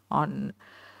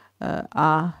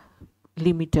are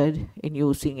limited in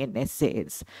using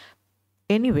NSAIDs.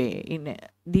 Anyway, in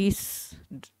these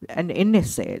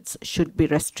NSAIDs should be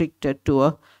restricted to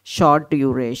a short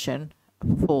duration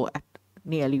for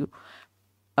nearly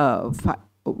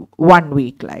 1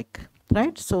 week,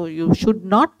 right? So you should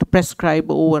not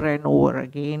prescribe over and over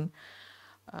again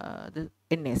the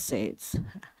NSAIDs.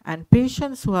 And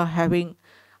patients who are having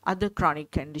other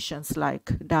chronic conditions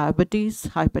like diabetes,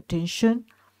 hypertension,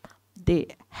 they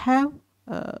have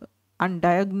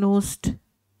undiagnosed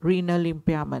renal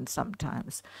impairment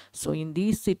sometimes. So in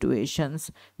these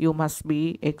situations, you must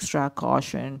be extra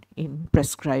caution in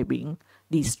prescribing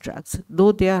these drugs.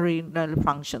 Though their renal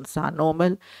functions are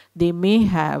normal, they may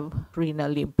have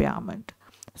renal impairment.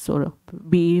 So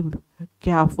be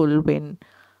careful when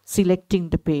selecting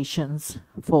the patients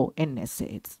for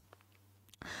NSAIDs.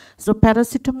 So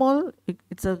paracetamol,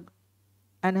 it's a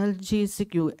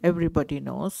analgesic everybody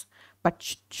knows,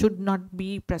 but should not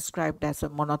be prescribed as a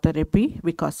monotherapy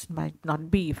because it might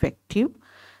not be effective.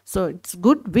 So it's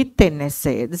good with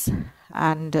NSAIDs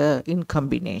and in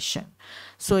combination.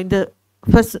 So in the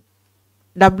first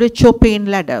WHO pain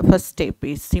ladder, first step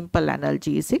is simple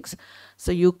analgesics.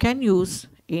 So you can use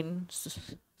in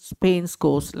pain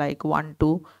scores like 1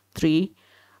 to 3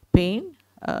 pain.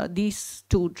 These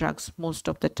two drugs most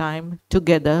of the time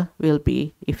together will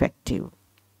be effective.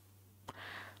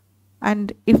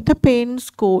 And if the pain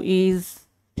score is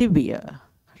severe,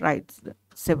 right,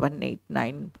 7, 8,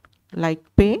 9 like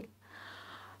pain,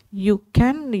 you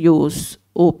can use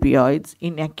opioids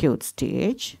in acute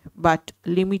stage, but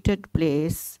limited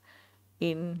place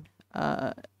in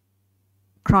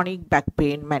chronic back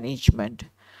pain management.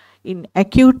 In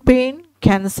acute pain,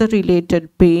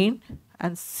 cancer-related pain,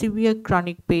 and severe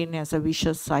chronic pain as a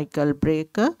vicious cycle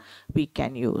breaker, we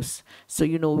can use. So,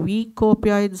 you know, weak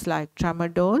opioids like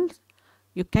tramadol,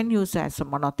 you can use as a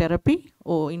monotherapy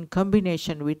or in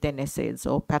combination with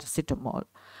NSAIDs or paracetamol,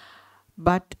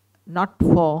 but not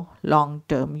for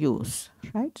long-term use,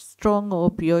 right? Strong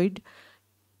opioid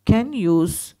can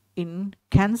use in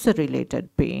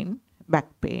cancer-related pain, back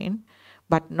pain,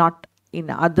 but not in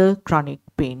other chronic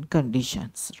pain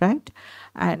conditions, right?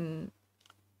 And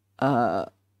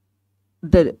the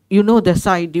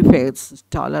side effects,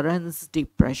 tolerance,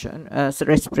 depression,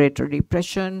 respiratory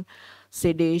depression,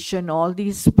 sedation, all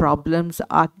these problems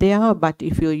are there, but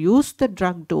if you use the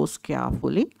drug dose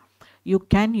carefully, you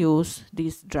can use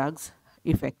these drugs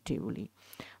effectively.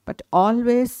 But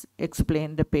always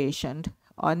explain the patient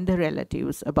and the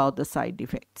relatives about the side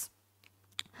effects.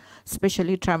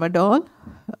 Especially tramadol,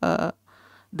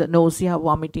 the nausea,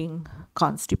 vomiting,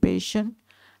 constipation,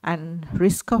 and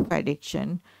risk of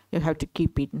addiction, you have to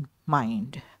keep in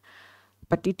mind.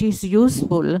 But it is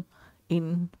useful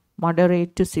in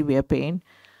moderate to severe pain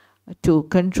to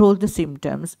control the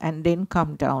symptoms and then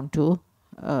come down to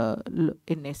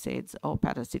NSAIDs or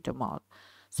paracetamol.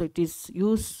 So it is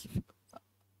used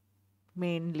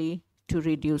mainly to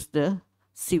reduce the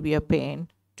severe pain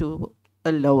to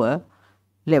a lower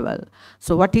level.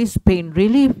 So what is pain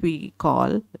relief? We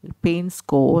call pain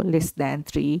score less than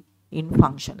 3 in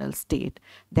functional state.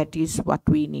 That is what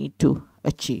we need to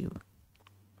achieve.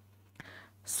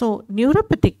 So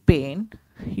neuropathic pain,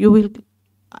 you will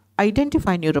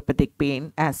identify neuropathic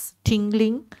pain as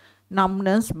tingling,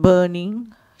 numbness,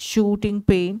 burning, shooting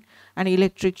pain, and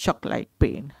electric shock like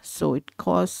pain. So it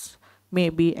causes may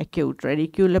be acute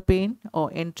radicular pain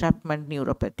or entrapment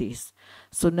neuropathies.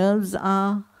 So nerves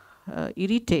are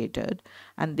irritated,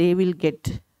 and they will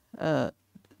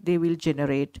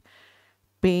generate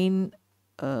pain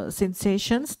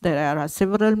sensations. There are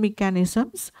several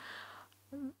mechanisms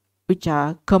which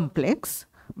are complex,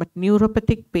 but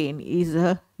neuropathic pain is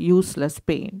a useless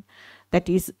pain. That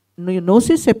is,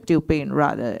 nociceptive pain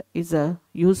rather is a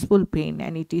useful pain,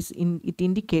 and it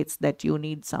indicates that you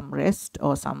need some rest,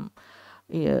 or some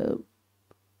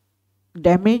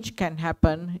damage can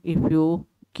happen if you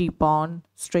keep on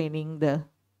straining the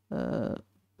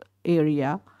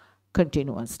area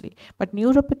continuously. But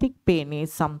neuropathic pain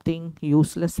is something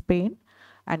useless pain,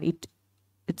 and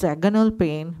it's agonal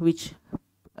pain which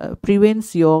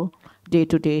prevents your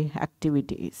day-to-day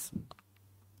activities.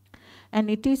 And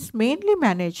it is mainly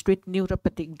managed with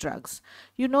neuropathic drugs.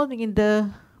 You know, in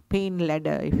the pain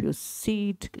ladder, if you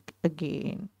see it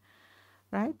again,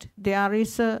 right, there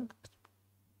is a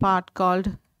part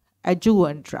called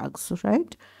adjuvant drugs,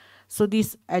 right? So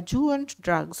these adjuvant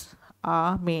drugs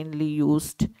are mainly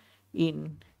used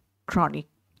in chronic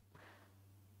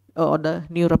or the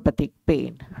neuropathic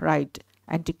pain, right?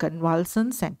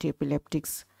 Anticonvulsants,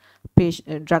 antiepileptics,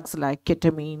 drugs like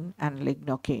ketamine and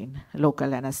lignocaine,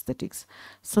 local anesthetics.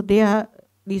 So they are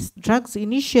these drugs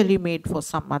initially made for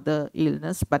some other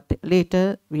illness, but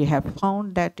later we have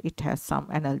found that it has some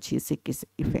analgesic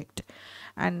effect.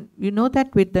 And you know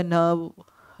that with the nerve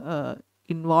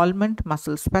involvement,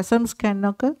 muscle spasms can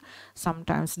occur.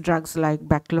 Sometimes drugs like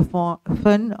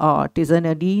baclofen or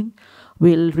tizanidine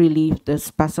will relieve the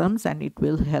spasms, and it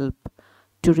will help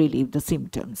to relieve the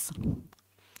symptoms.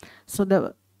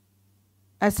 So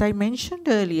as I mentioned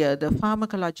earlier, the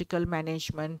pharmacological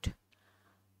management,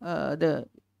 the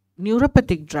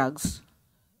neuropathic drugs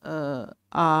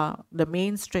are the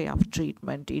mainstay of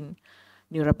treatment in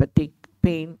neuropathic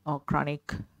pain or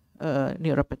chronic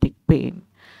neuropathic pain.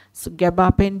 So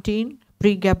gabapentin,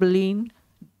 pregabalin,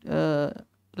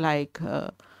 like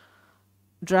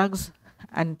drugs,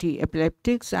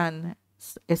 anti-epileptics and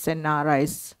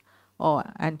SNRIs or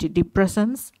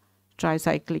antidepressants,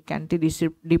 tricyclic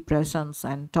antidepressants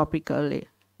and topical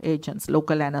agents,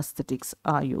 local anesthetics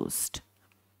are used.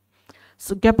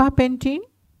 So gabapentin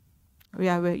we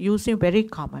are using very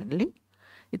commonly.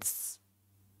 It's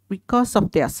because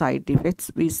of their side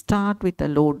effects. We start with a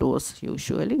low dose,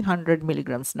 usually 100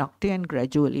 milligrams nocte, and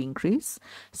gradually increase.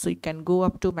 So you can go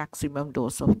up to maximum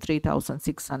dose of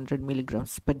 3,600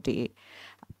 milligrams per day.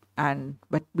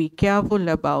 But be careful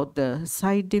about the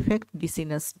side effect,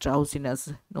 dizziness,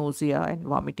 drowsiness, nausea, and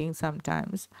vomiting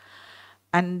sometimes.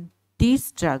 And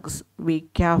these drugs, be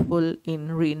careful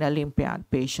in renal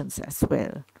impaired patients as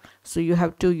well. So you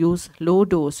have to use low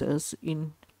doses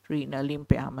in renal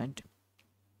impairment.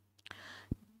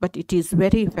 But it is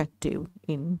very effective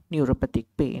in neuropathic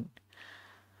pain.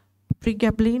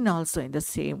 Pregabalin also in the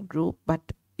same group,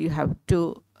 but it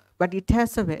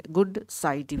has a very good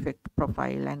side effect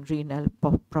profile and renal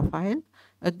profile.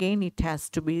 Again, it has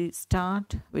to be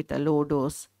start with a low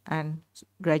dose and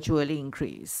gradually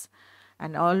increase,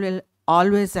 and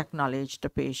always acknowledge the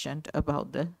patient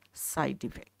about the side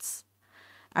effects.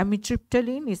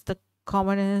 Amitriptyline is the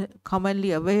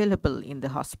commonly available in the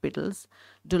hospitals.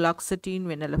 Duloxetine,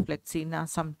 venlafaxine are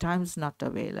sometimes not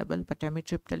available, but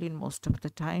amitriptyline most of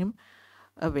the time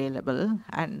available,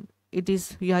 and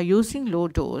we are using low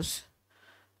dose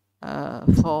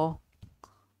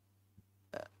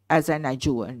as an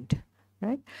adjuvant,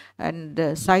 right? And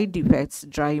the side effects,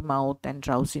 dry mouth and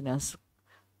drowsiness,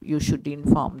 you should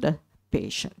inform the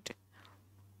patient.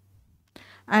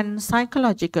 And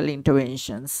psychological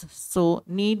interventions, so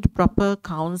need proper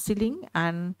counseling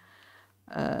and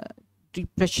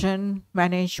depression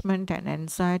management and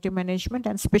anxiety management,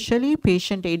 and especially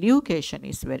patient education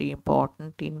is very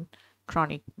important in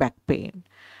chronic back pain.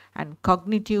 And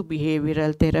cognitive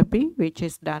behavioral therapy, which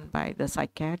is done by the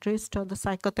psychiatrist or the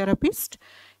psychotherapist,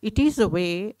 it is a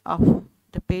way of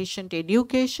the patient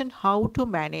education, how to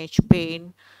manage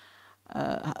pain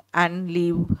and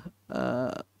live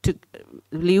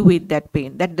with that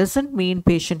pain. That doesn't mean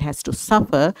patient has to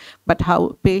suffer, but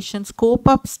how patients cope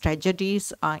up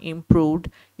strategies are improved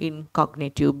in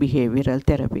cognitive behavioral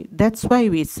therapy. That's why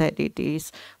we said it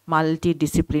is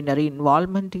multidisciplinary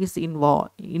involvement is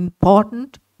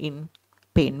important in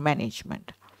pain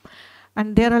management.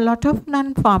 And there are a lot of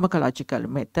non-pharmacological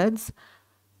methods,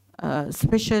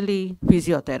 especially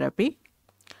physiotherapy.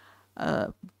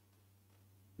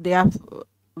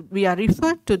 We are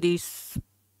referred to these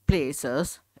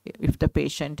places if the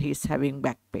patient is having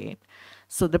back pain.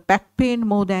 So the back pain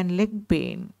more than leg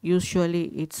pain, usually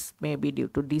it's maybe due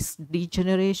to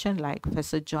degeneration like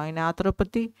facet joint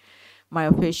arthropathy,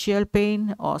 myofascial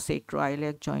pain, or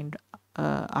sacroiliac joint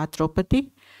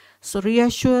arthropathy. So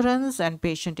reassurance and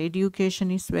patient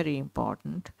education is very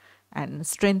important, and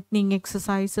strengthening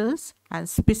exercises and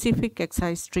specific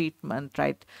exercise treatment,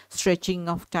 right? Stretching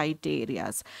of tight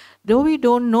areas. Though we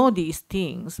don't know these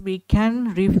things, we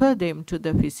can refer them to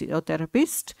the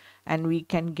physiotherapist and we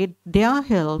can get their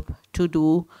help to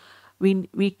do.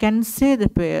 We can say the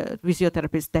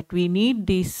physiotherapist that we need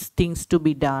these things to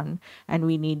be done and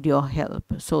we need your help.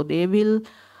 So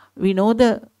we know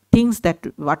the things that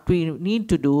what we need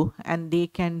to do, and they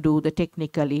can do the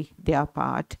technically their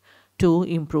part to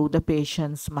improve the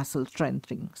patient's muscle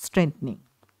strengthening.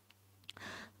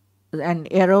 And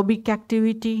aerobic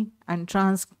activity and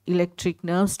trans-electric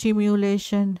nerve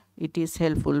stimulation, it is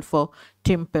helpful for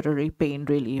temporary pain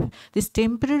relief. This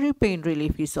temporary pain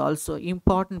relief is also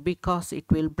important because it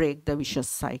will break the vicious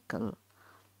cycle.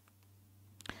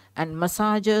 And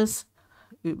massages,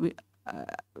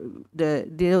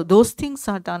 those things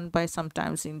are done by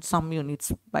sometimes in some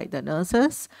units by the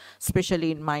nurses,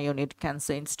 especially in my unit,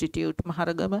 Cancer Institute,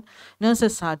 Maharagama.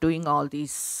 Nurses are doing all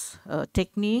these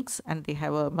techniques, and they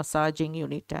have a massaging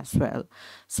unit as well.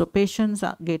 So patients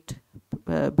get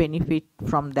benefit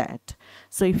from that.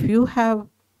 So if you have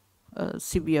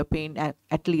severe pain,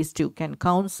 at least you can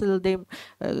counsel them,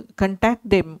 contact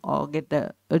them or get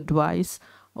the advice,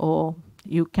 or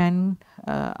you can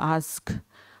ask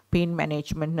pain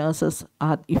management nurses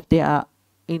if they are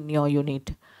in your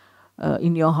unit,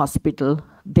 in your hospital,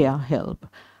 their help.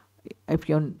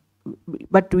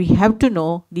 But we have to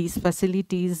know these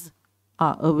facilities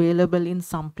are available in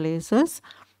some places,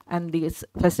 and these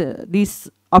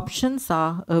options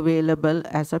are available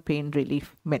as a pain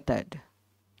relief method.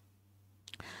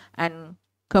 And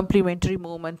complementary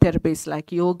movement therapies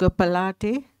like yoga,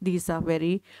 Pilates, these are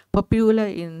very popular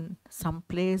in some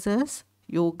places,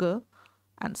 yoga,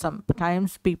 and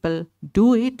sometimes people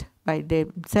do it by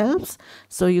themselves,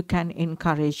 so you can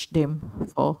encourage them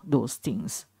for those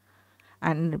things.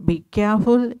 And be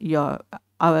careful,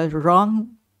 our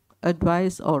wrong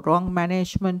advice or wrong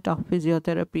management of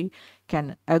physiotherapy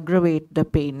can aggravate the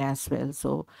pain as well.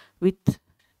 So with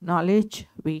knowledge,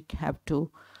 we have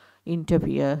to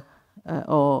interfere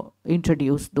or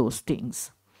introduce those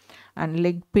things. And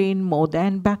leg pain more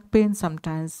than back pain,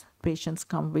 sometimes patients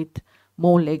come with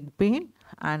more leg pain,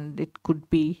 and it could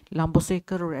be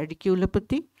lumbosacral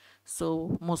radiculopathy.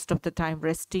 So most of the time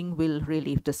resting will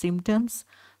relieve the symptoms.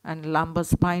 And lumbar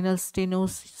spinal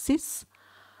stenosis,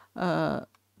 the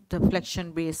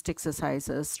flexion based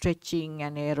exercises, stretching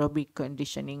and aerobic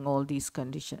conditioning, all these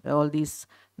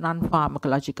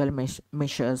non-pharmacological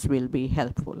measures will be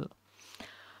helpful.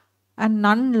 And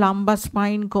non-lumbar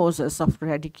spine causes of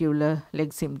radicular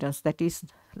leg symptoms, that is,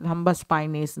 lumbar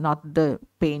spine is not the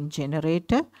pain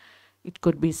generator. It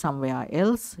could be somewhere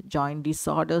else, joint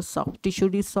disorders, soft tissue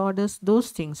disorders,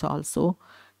 those things also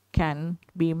can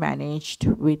be managed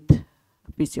with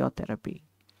physiotherapy.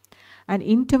 And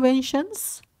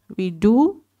interventions, we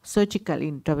do surgical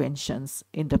interventions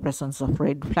in the presence of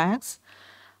red flags,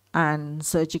 and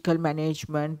surgical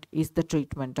management is the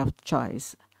treatment of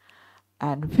choice.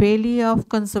 And failure of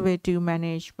conservative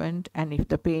management, and if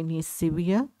the pain is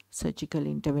severe, surgical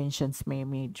interventions may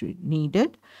be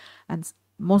needed. And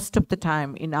most of the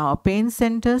time in our pain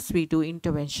centers, we do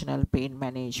interventional pain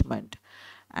management.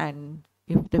 And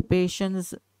if the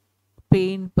patient's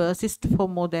pain persists for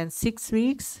more than 6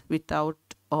 weeks without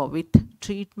or with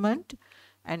treatment,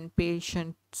 and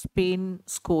patient's pain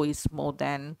score is more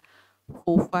than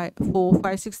 4,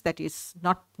 5, 6, that is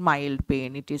not mild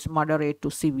pain, it is moderate to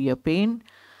severe pain,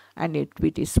 and if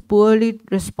it is poorly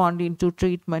responding to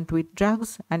treatment with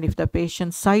drugs, and if the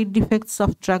patient's side effects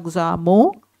of drugs are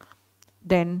more,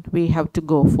 then we have to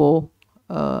go for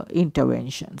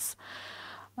interventions.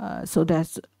 So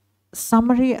that's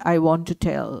summary. I want to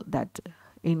tell that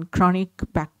in chronic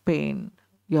back pain,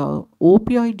 your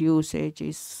opioid usage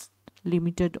is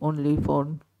limited only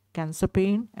for cancer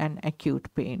pain and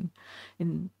acute pain.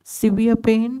 In severe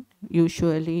pain,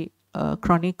 usually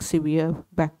chronic severe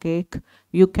backache,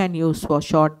 you can use for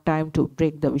short time to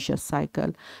break the vicious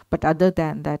cycle. But other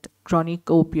than that, chronic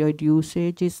opioid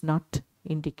usage is not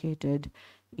indicated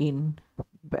in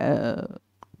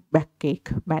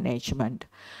backache management.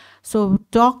 So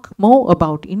talk more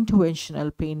about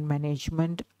interventional pain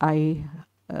management. I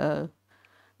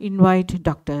invite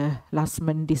Dr.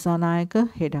 Lasman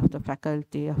Disanayaka, head of the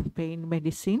Faculty of Pain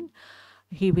Medicine.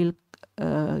 He will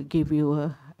give you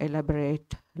an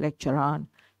elaborate lecture on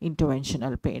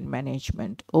interventional pain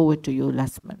management. Over to you,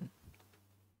 Lasman.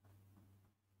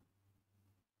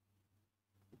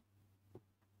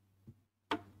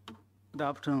 Good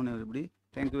afternoon, everybody.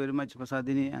 Thank you very much,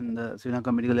 Prasadini and the Sri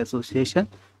Lanka Medical Association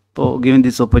for giving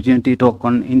this opportunity to talk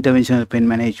on interventional pain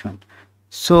management.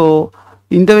 So,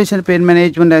 interventional pain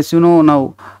management, as you know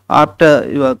now,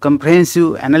 after your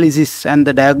comprehensive analysis and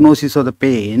the diagnosis of the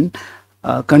pain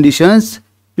conditions,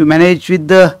 you manage with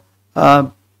the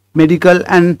medical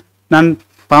and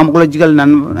non-pharmacological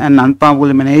and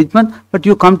non-pharmacological management, but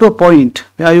you come to a point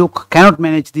where you cannot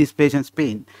manage these patients'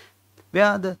 pain,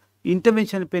 where the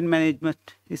interventional pain management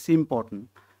is important.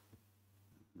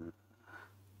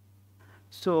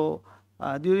 So,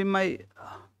 during my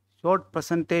short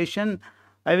presentation,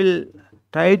 I will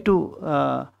try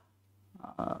to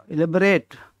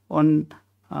elaborate on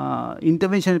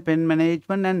interventional pain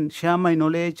management and share my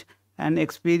knowledge and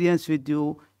experience with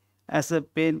you as a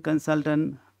pain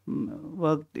consultant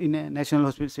worked in a National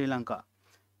Hospital Sri Lanka.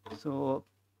 So,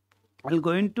 I'm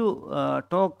going to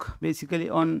talk basically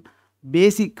on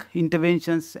basic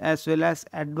interventions as well as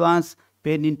advanced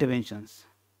pain interventions.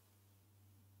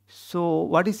 So,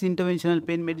 what is interventional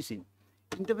pain medicine?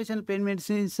 Interventional pain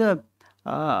medicine is fill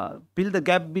the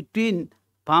gap between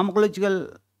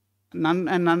pharmacological and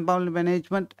non-pharmacological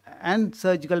management and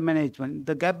surgical management.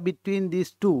 The gap between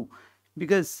these two,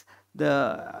 because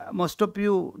most of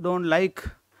you don't like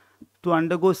to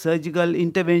undergo surgical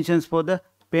interventions for the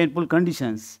painful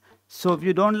conditions. So, if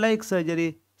you don't like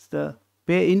surgery, the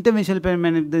interventional pain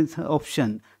management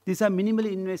option. These are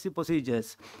minimally invasive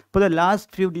procedures. For the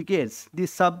last few decades,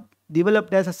 this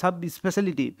developed as a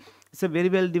sub-specialty. It's a very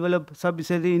well developed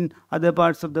sub-specialty in other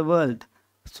parts of the world.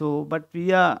 So, but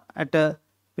we are at a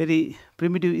very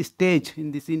primitive stage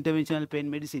in this interventional pain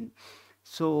medicine.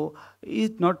 So,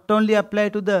 it not only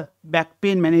applied to the back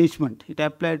pain management, it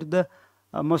applied to the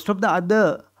most of the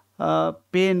other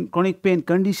chronic pain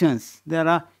conditions. There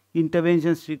are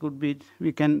interventions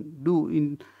we can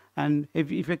do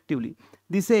effectively.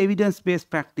 This is evidence-based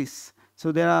practice.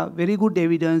 So there are very good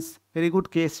evidence, very good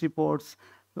case reports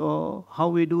how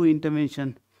we do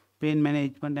intervention, pain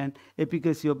management, and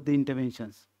efficacy of the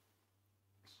interventions.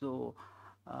 So,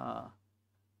 I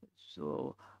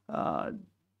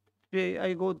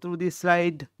go through this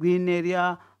slide. Green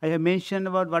area, I have mentioned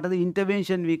about what are the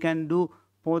intervention we can do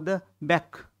for the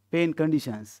back pain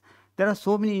conditions. There are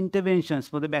so many interventions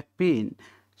for the back pain.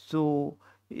 So,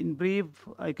 in brief,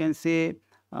 I can say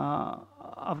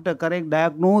after correct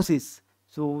diagnosis,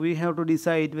 so we have to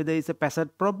decide whether it's a passage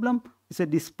problem, it's a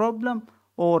disc problem,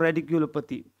 or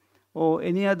radiculopathy, or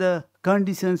any other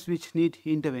conditions which need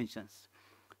interventions.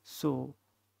 So,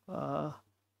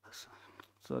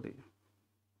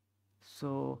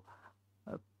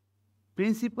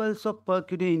 principles of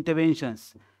percutaneous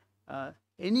interventions.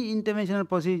 Any interventional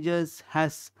procedures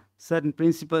has certain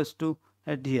principles to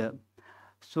adhere.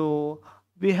 So,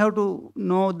 we have to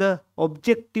know the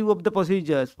objective of the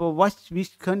procedures, for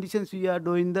which conditions we are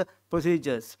doing the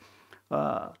procedures.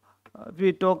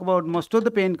 We talk about most of the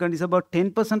pain conditions, about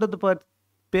 10% of the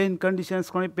pain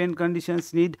conditions, chronic pain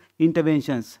conditions need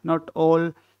interventions. Not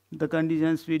all the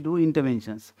conditions we do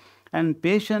interventions. And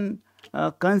patient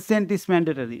consent is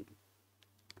mandatory.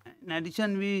 In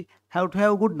addition, we have to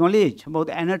have good knowledge about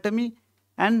the anatomy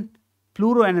and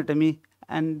fluoroanatomy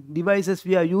and devices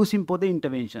we are using for the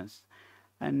interventions.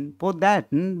 And for that,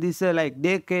 this is like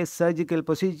day case surgical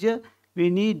procedure, we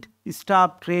need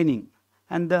staff training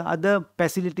and the other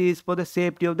facilities for the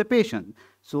safety of the patient.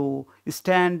 So,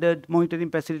 standard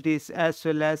monitoring facilities as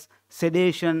well as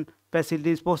sedation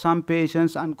facilities for some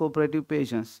patients, uncooperative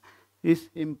patients is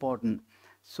important.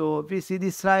 So, if we see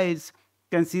these slides,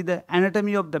 you can see the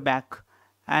anatomy of the back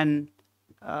and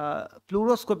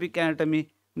fluoroscopic anatomy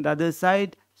on the other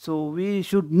side. So, we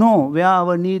should know where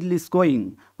our needle is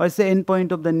going, what is the end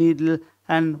point of the needle,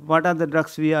 and what are the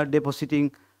drugs we are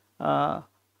depositing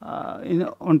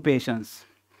on patients.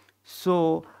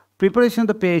 So, preparation of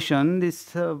the patient,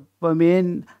 this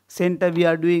main center we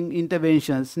are doing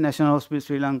interventions, National Hospital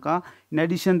Sri Lanka. In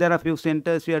addition, there are few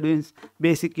centers we are doing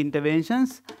basic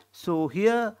interventions. So,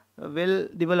 here a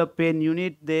well-developed pain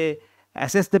unit, they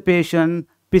assess the patient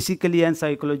physically and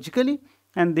psychologically,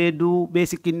 and they do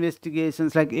basic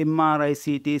investigations like MRI,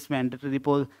 CT is mandatory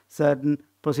for certain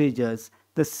procedures.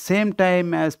 The same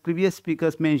time as previous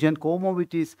speakers mentioned,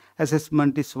 comorbidities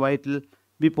assessment is vital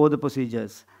before the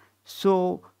procedures.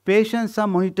 So, patients are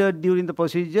monitored during the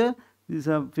procedure. These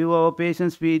are few of our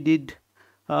patients we did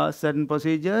certain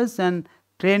procedures, and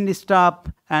trained staff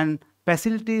and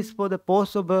facilities for the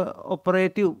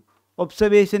post-operative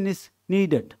observation is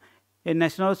needed. In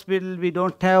National Hospital, we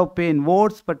don't have pain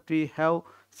wards, but we have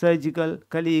surgical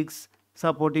colleagues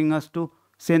supporting us to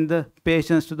send the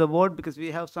patients to the ward because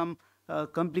we have some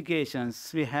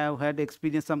complications. We have had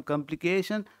experienced some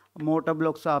complication motor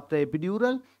blocks after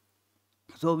epidural.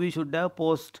 So we should have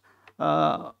post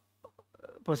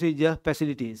procedure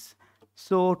facilities.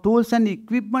 So tools and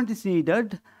equipment is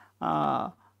needed.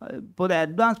 For the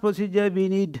advanced procedure, we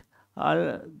need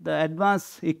the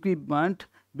advanced equipment.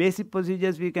 Basic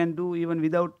procedures we can do even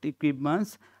without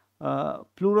equipments.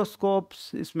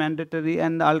 Fluoroscopes is mandatory,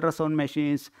 and ultrasound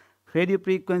machines, radio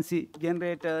frequency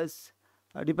generators,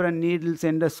 different needles,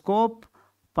 endoscope,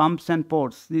 pumps and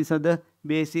ports. These are the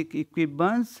basic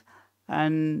equipments,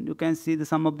 and you can see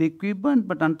some of the equipment,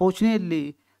 but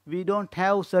unfortunately we don't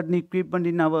have certain equipment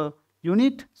in our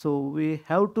unit, so we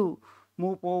have to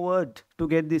move forward to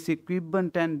get this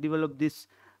equipment and develop this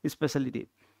specialty.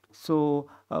 So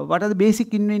what are the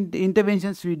basic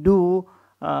interventions we do?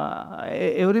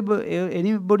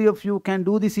 Anybody of you can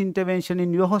do this intervention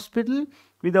in your hospital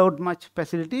without much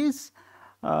facilities.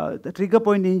 The trigger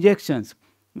point injections,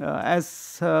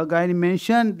 as Gaini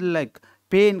mentioned, like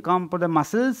pain come for the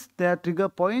muscles, there are trigger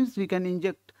points. We can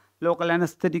inject local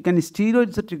anesthetic and steroid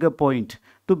is a trigger point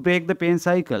to break the pain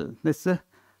cycle. That's the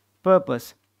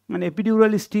purpose. And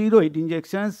epidural steroid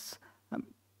injections,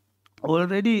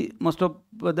 already most of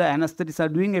the anesthetists are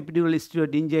doing epidural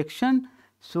steroid injection.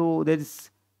 So there's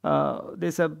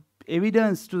a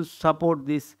evidence to support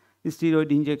these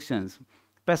steroid injections.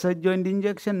 Passage joint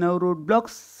injection, nerve root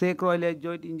blocks, sacroiliac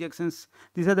joint injections.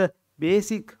 These are the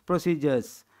basic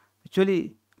procedures.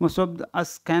 Actually, most of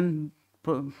us can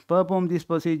perform these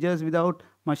procedures without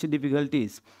much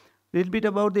difficulties. Little bit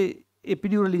about the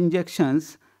epidural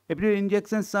injections. Epidural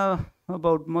injections are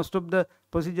about most of the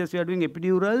procedures we are doing.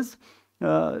 Epidurals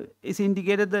is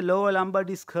indicated the lower lumbar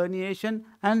disc herniation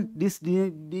and disc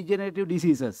degenerative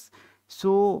diseases.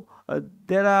 So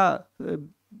there are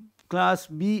class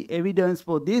B evidence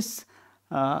for this.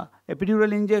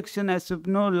 Epidural injection, as you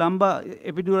know, lumbar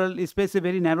epidural space is a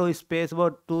very narrow space,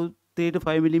 about 3 to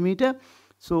 5 millimeter.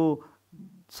 So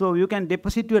you can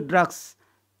deposit your drugs.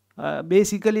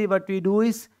 Basically what we do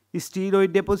is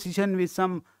steroid deposition with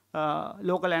some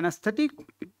local anesthetic.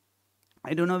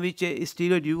 I don't know which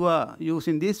steroid you are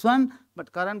using this one,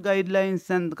 but current guidelines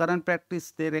and current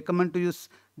practice, they recommend to use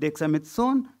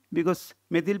dexamethasone, because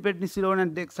methylprednisolone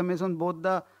and dexamethasone both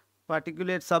the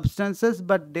particulate substances,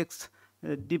 but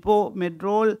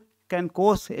dipomedrol can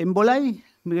cause emboli.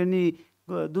 When we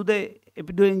do the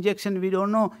epidural injection, we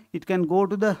don't know, it can go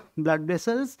to the blood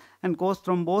vessels and cause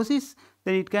thrombosis.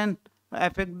 Then it can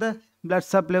affect the blood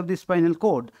supply of the spinal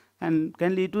cord and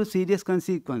can lead to serious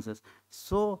consequences.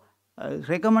 So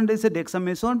recommended is a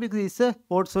dexamethasone because it's a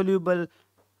port soluble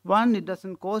one. It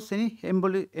doesn't cause any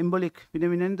embolic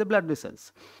phenomenon in the blood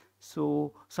vessels.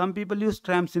 So some people use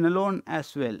triamcinolone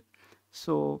as well.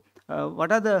 So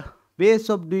what are the ways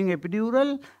of doing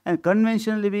epidural? And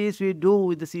conventional ways we do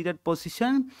with the seated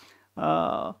position.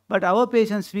 But our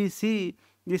patients, we see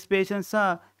these patients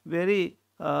are very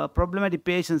problematic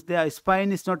patients. Their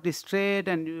spine is not straight,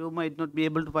 and you might not be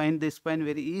able to find the spine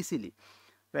very easily.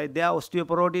 Right? They are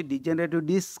osteoporotic, degenerative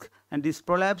disc, and disc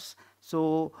prolapse.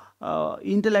 So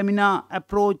interlaminar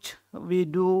approach we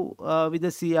do with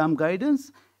the C-arm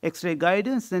guidance, X-ray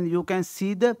guidance, then you can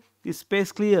see the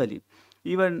space clearly.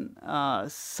 Even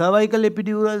cervical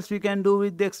epidurals we can do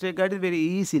with the X-ray guidance very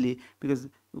easily, because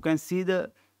you can see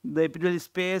the epidural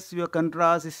space, your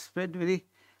contrast is spread very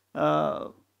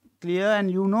clear, and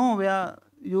you know where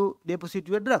you deposit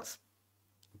your drugs.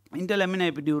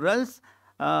 Interlaminar epidurals,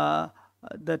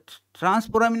 the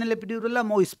transforaminal epidural are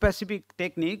more specific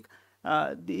technique.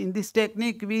 In this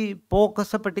technique, we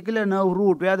focus a particular nerve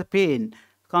root where the pain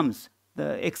comes.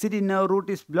 The exiting nerve root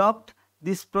is blocked.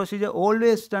 This procedure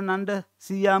always done under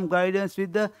C-arm guidance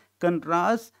with the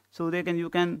contrast, so you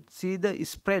can see the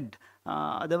spread.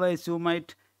 Otherwise, you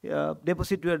might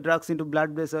deposit your drugs into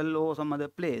blood vessel or some other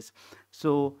place.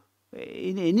 So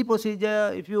in any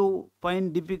procedure, if you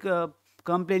find difficult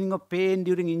complaining of pain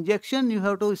during injection, you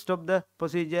have to stop the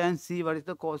procedure and see what is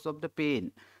the cause of the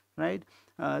pain, right?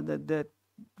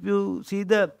 You see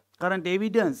the current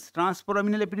evidence,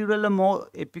 transforaminal epidural are more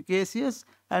efficacious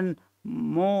and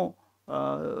more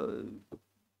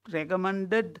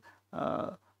recommended,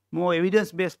 more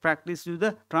evidence-based practice to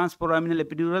the transforaminal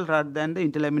epidural rather than the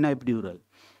interlaminar epidural.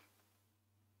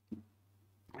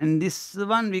 And this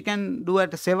one we can do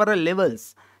at several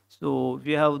levels. So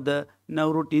we have the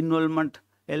nerve root involvement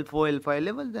L4, L5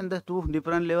 level, then the two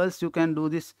different levels you can do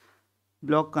this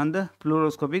block on the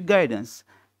fluoroscopic guidance.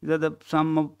 These are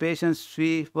some of patients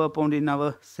we performed in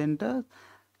our center.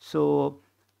 So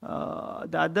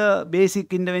the other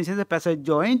basic intervention is the passage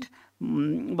joint.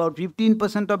 About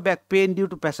 15% of back pain due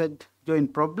to passage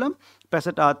joint problem,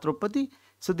 passage arthropathy.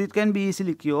 So this can be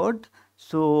easily cured.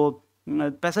 So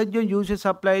Passage joint usually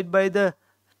supplied by the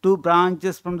two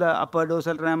branches from the upper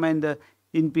dorsal rami and the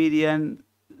inferior and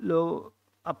low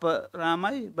upper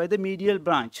rami by the medial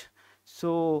branch.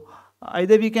 So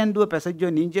either we can do a passage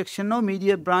joint injection or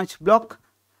medial branch block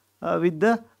with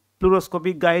the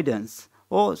fluoroscopic guidance,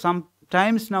 or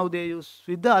sometimes now they use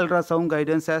with the ultrasound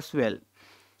guidance as well.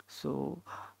 So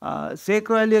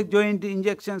sacroiliac joint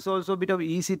injections also a bit of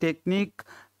easy technique,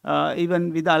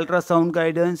 even with ultrasound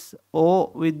guidance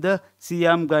or with the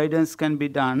C-arm guidance can be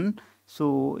done.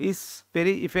 So it's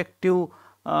very effective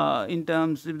in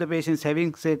terms if the patient is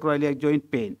having sacroiliac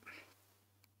joint pain.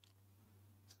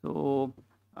 So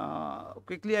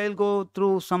quickly I will go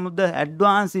through some of the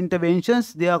advanced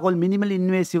interventions. They are called minimally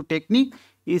invasive technique.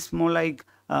 It's more like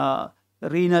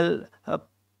renal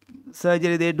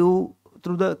surgery they do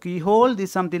through the keyhole,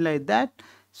 is something like that.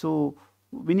 So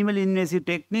minimally invasive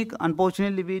technique,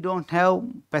 unfortunately we don't have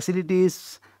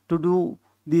facilities to do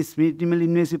these minimally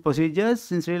invasive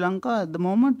procedures in Sri Lanka at the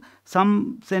moment.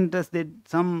 Some centers,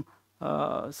 some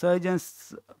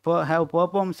surgeons have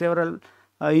performed several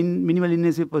in minimal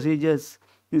invasive procedures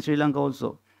in Sri Lanka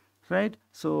also, right?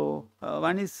 So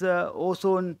one is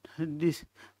ozone.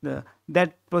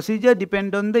 That procedure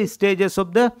depends on the stages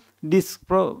of the disc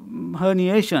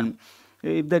herniation.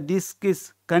 If the disc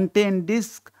is contained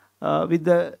disc with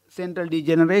the central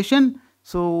degeneration,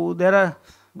 so there are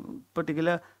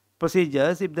particular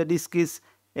procedures. If the disc is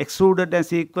extruded and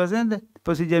sequenced, the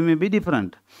procedure may be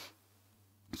different.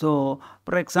 So,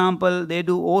 for example, they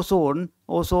do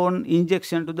ozone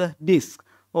injection to the disc,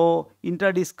 or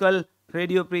intradiscal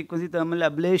radiofrequency thermal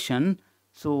ablation.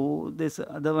 So, this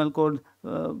other one called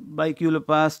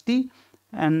biculoplasty,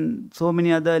 and so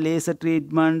many other laser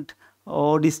treatment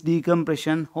or disc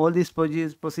decompression. All these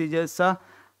procedures are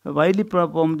widely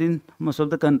performed in most of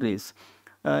the countries.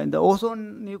 In the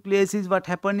ozone nucleases, what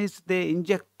happens is they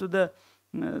inject to the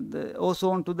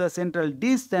ozone to the central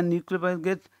disc, and nucleus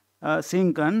gets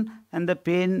sunken, and the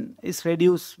pain is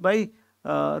reduced by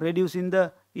reducing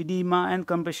the edema and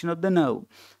compression of the nerve.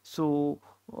 So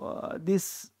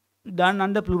this done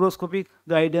under fluoroscopic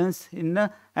guidance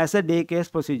as a day case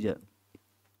procedure.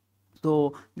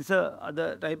 So these are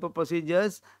other type of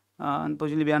procedures.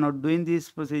 Unfortunately, we are not doing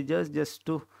these procedures, just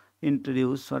to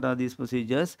introduce what are these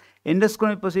procedures.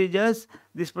 Endoscopic procedures,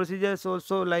 these procedures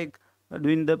also like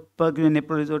doing the percutaneous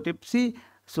nephrology autopsy.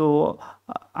 So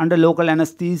under local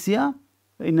anesthesia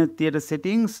in a theater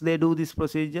settings, they do these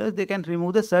procedures. They can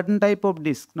remove a certain type of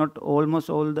disc. Not almost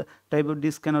all the type of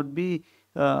disc cannot be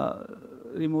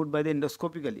removed by the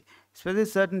endoscopically. Especially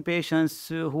certain patients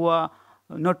who are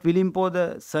not willing for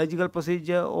the surgical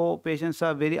procedure, or patients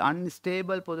are very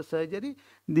unstable for the surgery,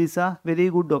 these are very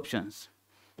good options.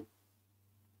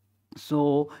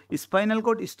 So spinal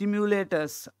cord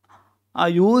stimulators are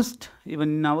used,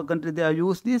 even in our country they are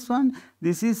used this one.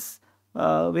 This is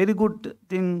a very good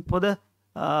thing for the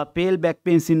pale back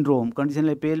pain syndrome, condition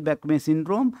like pale back pain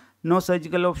syndrome. No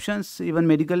surgical options, even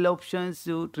medical options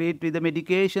to treat with the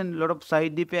medication, a lot of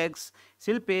side effects,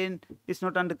 still pain is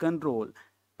not under control.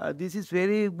 This is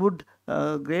very good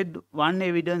grade 1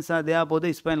 evidence are there for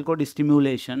the spinal cord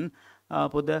stimulation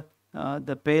for the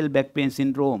pale back pain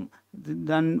syndrome,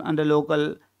 done under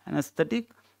local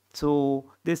anesthetic.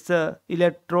 So this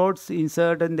electrodes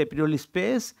inserted in the epidural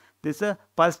space. This is a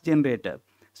pulse generator.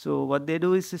 So what they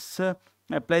do is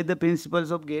apply the principles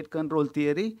of gate control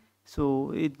theory.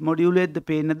 So it modulates the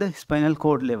pain at the spinal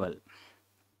cord level.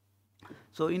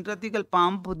 So intrathecal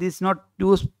pump, this is not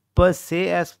used per se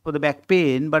as for the back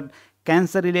pain, but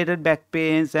cancer related back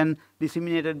pains and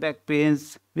disseminated back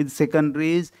pains with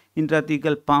secondaries,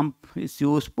 intrathecal pump is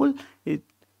useful.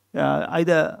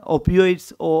 Either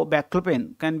opioids or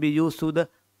baclofen can be used to the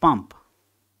pump.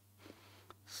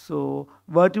 So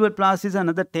vertebroplasty is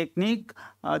another technique.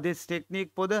 This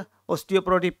technique for the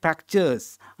osteoporotic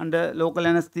fractures under local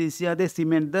anesthesia, they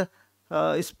cement the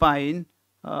spine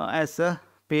as a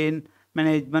pain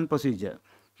management procedure.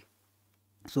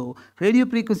 So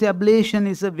radiofrequency ablation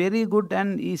is a very good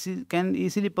and can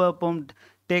easily performed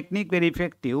technique, very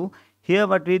effective. Here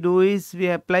what we do is we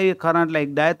apply a current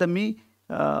like diathermy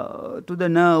to the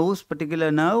nerves,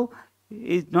 particular nerve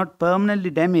is not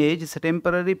permanently damaged, it's a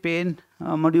temporary pain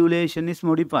modulation is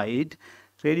modified.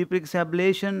 Radiofrequency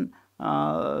ablation,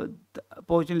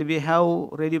 fortunately we have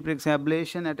radiofrequency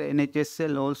ablation at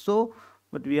NHSL also,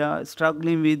 but we are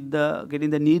struggling with getting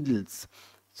the needles.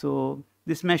 So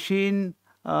this machine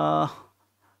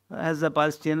has a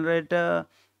pulse generator,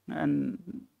 and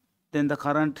then the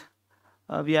current,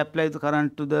 we apply the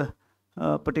current to the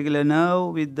particular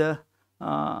nerve with the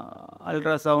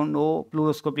ultrasound or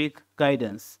fluoroscopic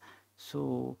guidance.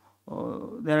 So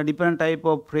there are different type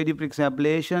of radiofrequency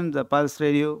ablation, the pulse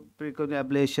radiofrequency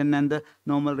ablation and the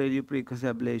normal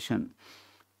radiofrequency ablation.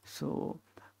 So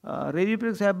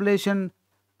radiofrequency ablation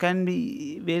can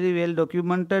be very well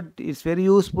documented. It's very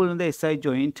useful in the SI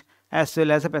joint as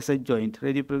well as a passage joint,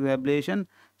 radiofrequency ablation.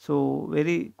 So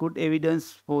very good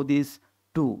evidence for these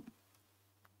two,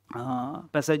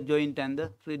 passage joint and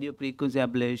the radiofrequency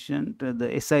ablation,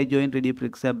 the SI joint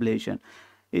radiofrequency ablation.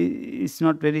 It's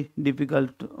not very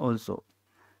difficult also.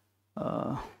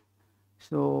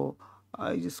 So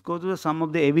I just go through some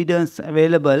of the evidence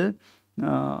available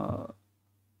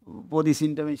for these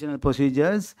interventional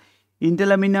procedures.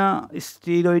 Interlaminar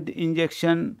steroid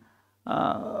injection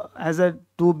has a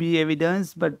 2B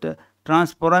evidence, but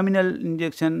transforaminal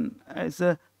injection has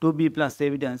a 2B plus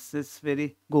evidence. It's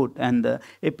very good. And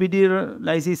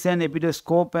epidurolysis and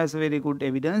epiduroscope has very good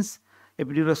evidence.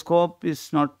 Epiduroscope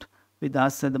is not with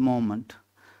us at the moment,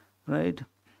 right?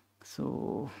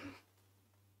 So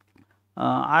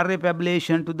RF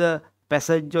ablation to the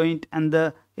passage joint and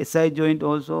the SI joint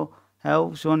also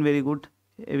have shown very good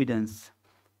evidence,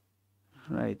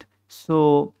 right?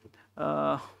 So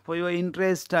for your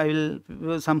interest, I will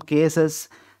give some cases.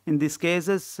 In these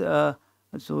cases, so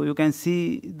you can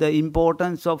see the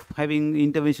importance of having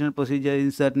interventional procedure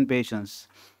in certain patients.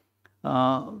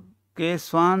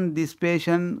 Case 1, this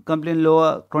patient complained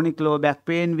chronic lower back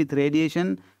pain with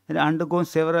radiation and undergone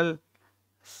several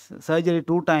surgery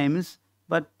 2 times,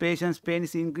 but patient's pain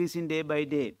is increasing day by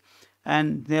day,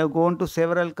 and they have gone to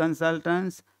several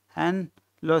consultants and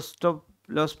lost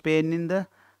pain in the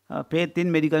faith in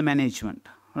medical management,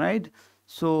 right?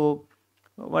 So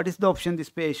what is the option this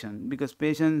patient? Because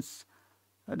patients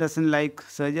doesn't like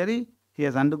surgery, he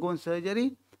has undergone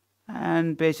surgery,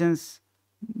 and patients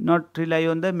not rely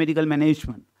on the medical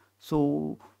management.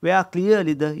 So where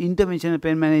clearly the interventional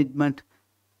pain management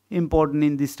important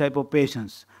in this type of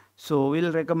patients. So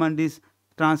we'll recommend this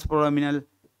transforaminal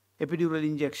epidural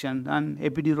injection and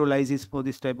epidurolysis for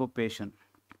this type of patient.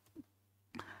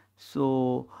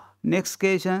 So next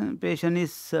patient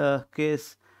is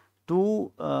case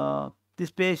 2.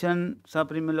 This patient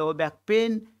suffering lower back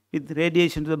pain with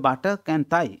radiation to the buttock and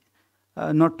thigh,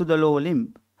 not to the lower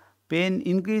limb. Pain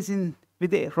increasing with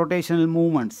the rotational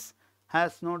movements,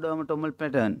 has no dermatomal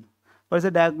pattern. What is the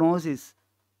diagnosis?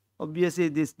 Obviously,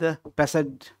 this is the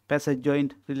passage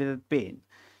joint related pain.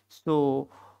 So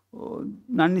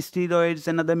non-steroids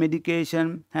and other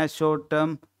medication has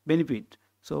short-term benefit.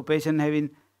 So patient having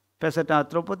passage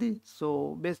arthropathy,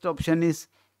 so best option is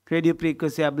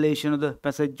radiofrequency ablation of the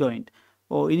passage joint.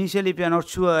 Or initially, if you are not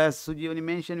sure, as Sujivani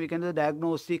mentioned, we can do the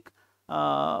diagnostic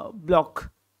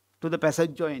block to the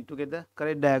passage joint to get the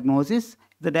correct diagnosis. If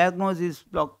the diagnosis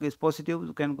block is positive,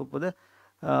 you can go for the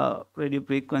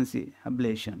radiofrequency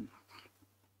ablation.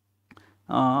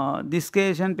 This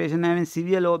patient having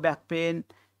severe lower back pain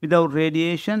without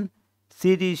radiation.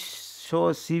 CT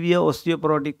shows severe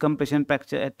osteoporotic compression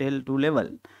fracture at L2 level.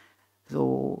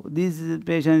 So this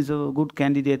patient is a good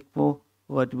candidate for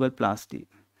vertebral plasty.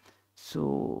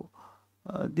 So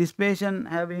this patient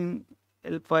having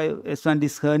L5 S1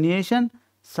 disc herniation,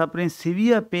 suffering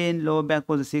severe pain lower back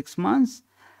for the 6 months,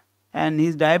 and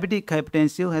his diabetic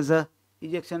hypertensive has a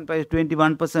ejection price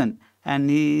 21%, and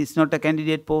he is not a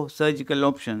candidate for surgical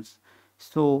options.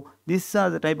 So these are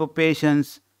the type of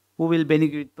patients who will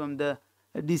benefit from the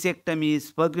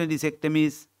disectomies, peritoneal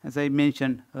disectomies, as I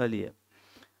mentioned earlier.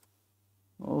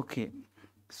 Okay,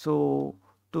 so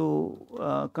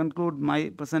to conclude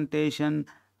my presentation,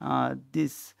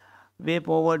 this way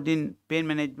forward in pain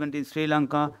management in Sri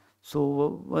Lanka.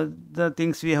 So what the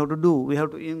things we have to do? We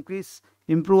have to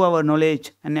improve our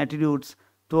knowledge and attitudes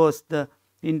towards the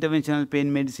interventional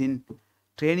pain medicine.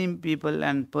 Training people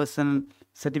and personal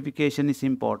certification is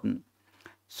important.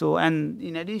 So, and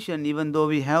in addition, even though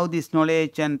we have this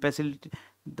knowledge and facility,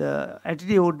 the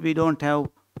attitude, we don't have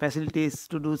facilities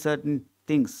to do certain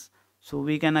things. So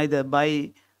we can either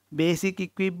buy basic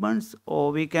equipments,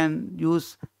 or we can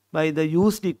buy the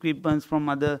used equipments from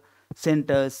other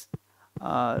centers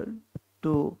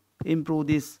to improve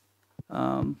these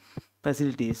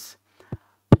facilities.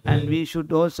 And we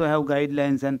should also have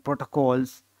guidelines and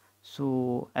protocols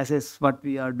to assess what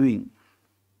we are doing.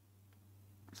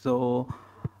 So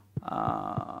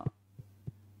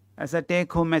as a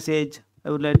take-home message, I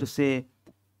would like to say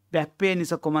back pain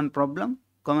is a common problem,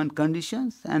 common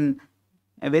conditions, and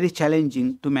very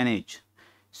challenging to manage.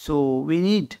 So we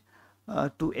need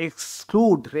to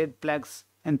exclude red flags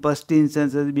and first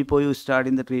instances before you start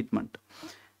in the treatment.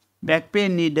 Back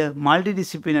pain need a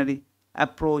multidisciplinary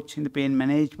approach in the pain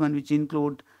management, which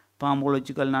include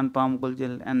pharmacological,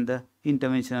 non-pharmacological, and the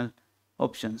interventional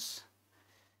options.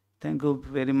 Thank you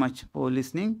very much for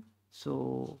listening.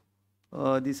 So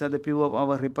these are the few of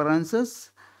our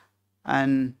references,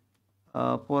 and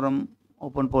forum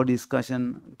open for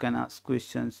discussion. You can ask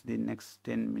questions the next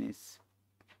 10 minutes.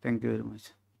 Thank you very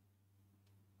much.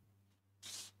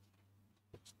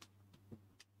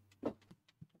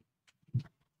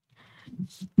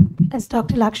 As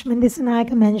Dr. Lakshman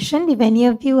Dissanayake mentioned, if any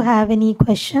of you have any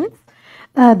questions,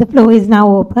 the floor is now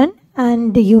open,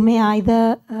 and you may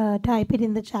either type it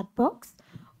in the chat box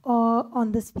or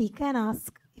on the speaker and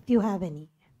ask if you have any.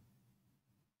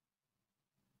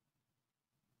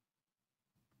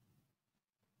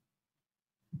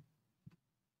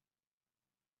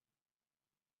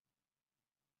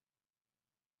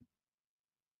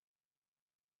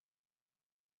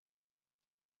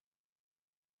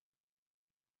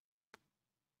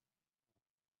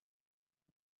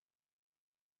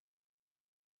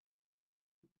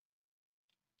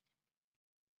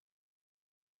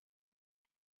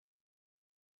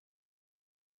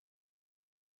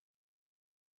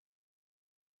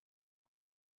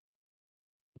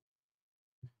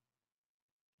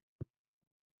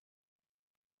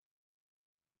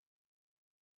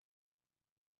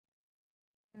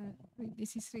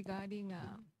 This is regarding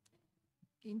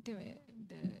the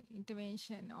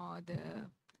intervention or the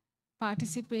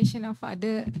participation of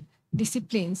other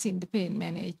disciplines in the pain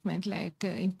management, like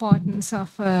importance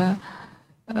of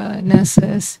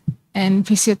nurses and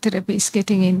physiotherapists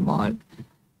getting involved.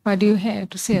 What do you have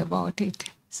to say about it,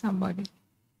 somebody?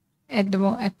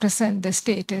 At present, the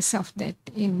status of that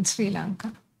in Sri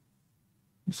Lanka,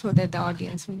 so that the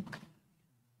audience will.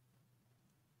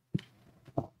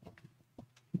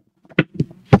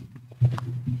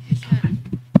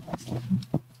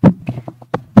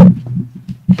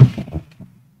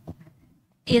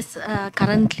 Yes,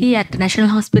 currently at the National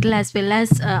Hospital as well as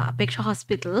Apeksha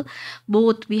Hospital,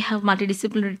 both we have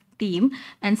multidisciplinary team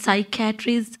and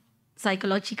psychiatrists,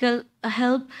 psychological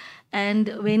help, and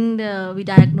when we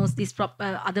diagnose these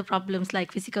other problems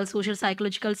like physical, social,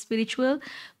 psychological, spiritual,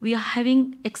 we are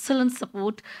having excellent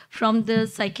support from the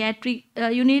psychiatry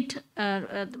unit,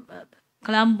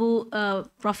 Colombo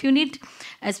Prof unit,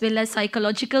 as well as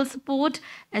psychological support,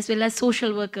 as well as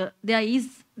social worker.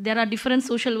 There are different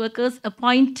social workers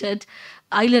appointed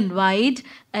island-wide,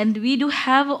 and we do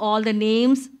have all the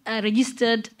names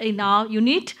registered in our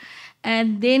unit,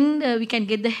 and then we can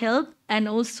get the help. And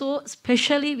also,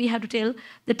 especially, we have to tell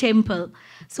the temple.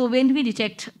 So when we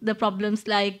detect the problems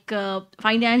like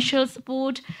financial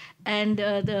support and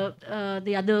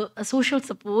the other social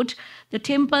support, the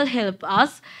temple help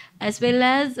us, as well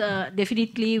as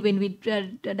definitely when we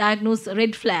diagnose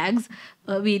red flags,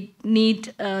 we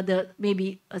need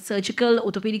maybe surgical,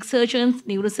 orthopedic surgeons,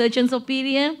 neurosurgeons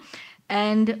opinion,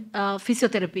 and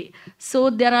physiotherapy. So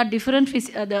there are different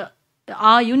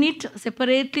our unit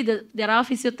separately. There are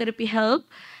physiotherapy help,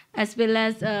 as well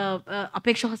as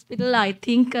Apeksha Hospital. I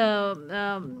think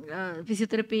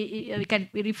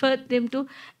physiotherapy we refer them to,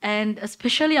 and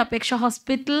especially Apeksha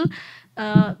Hospital,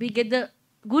 we get the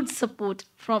good support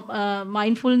from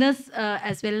mindfulness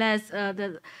as well as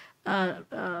the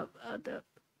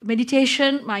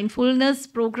meditation, mindfulness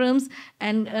programs,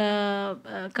 and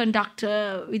conduct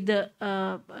with the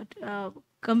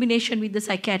combination with the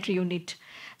psychiatry unit.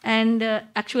 And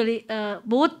actually,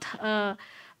 both,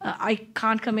 I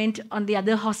can't comment on the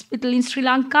other hospital in Sri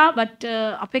Lanka, but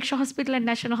Apeksha Hospital and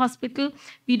National Hospital,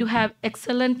 we do have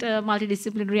excellent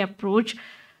multidisciplinary approach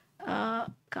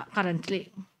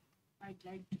currently.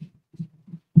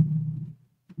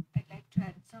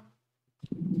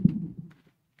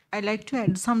 I'd like to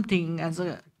add something. As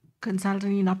a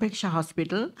consultant in Apeksha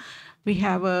Hospital, we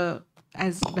have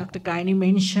as Dr. Kaini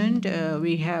mentioned,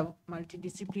 we have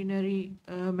multidisciplinary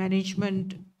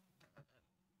management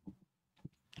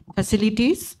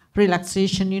facilities,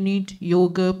 relaxation unit,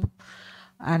 yoga,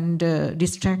 and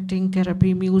distracting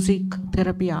therapy, music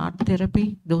therapy, art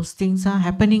therapy. Those things are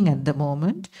happening at the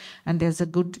moment. And there's a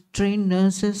good trained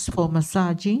nurses for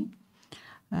massaging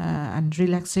and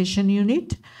relaxation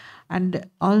unit. And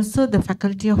also the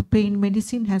Faculty of Pain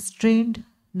Medicine has trained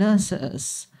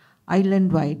nurses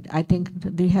island-wide. I think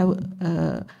they have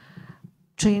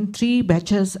trained 3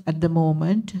 batches at the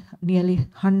moment, nearly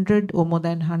 100 or more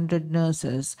than 100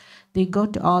 nurses. They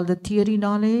got all the theory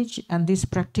knowledge and this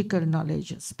practical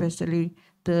knowledge, especially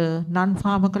the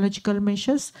non-pharmacological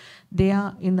measures. They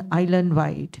are in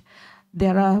island-wide.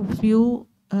 There are few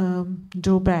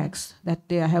drawbacks that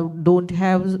they don't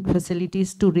have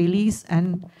facilities to release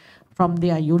and from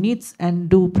their units and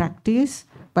do practice,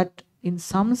 but in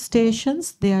some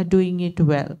stations they are doing it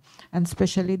well, and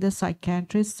especially the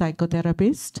psychiatrists,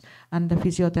 psychotherapists, and the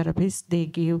physiotherapists, they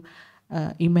give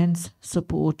immense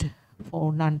support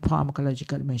for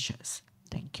non-pharmacological measures.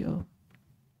 Thank you.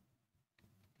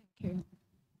 Thank you.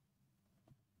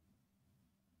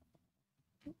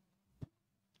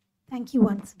 Thank you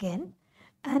once again.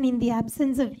 And in the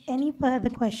absence of any further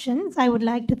questions, I would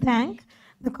like to thank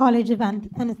the College of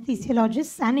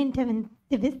Anaesthesiologists and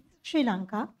Intensivists Sri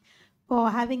Lanka for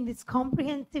having this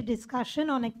comprehensive discussion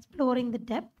on exploring the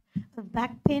depth of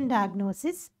back pain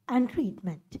diagnosis and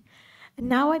treatment. And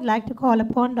now I'd like to call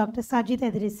upon Dr. Sajid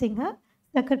Edirisinghe,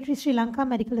 Secretary Sri Lanka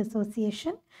Medical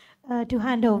Association, to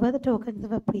hand over the tokens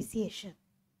of appreciation.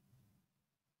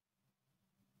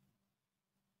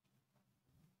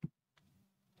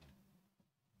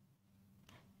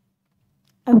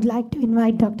 I would like to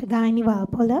invite Dr. Gaini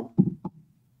Valpola.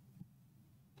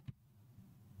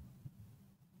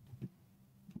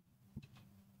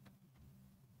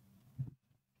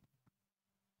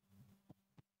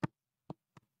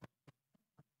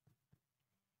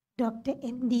 Dr.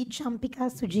 M.D. Champika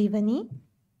Sujivani.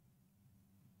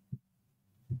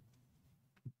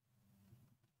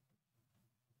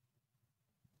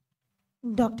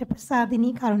 Dr.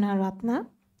 Prasadini Karunaratna.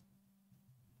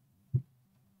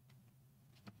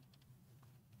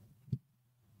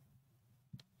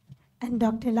 And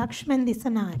Dr. Lakshman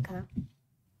Disanayaka.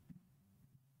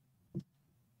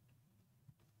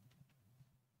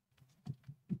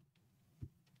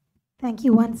 Thank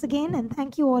you once again, and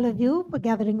thank you all of you for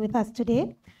gathering with us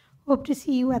today. Hope to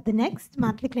see you at the next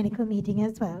monthly clinical meeting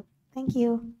as well. Thank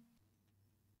you.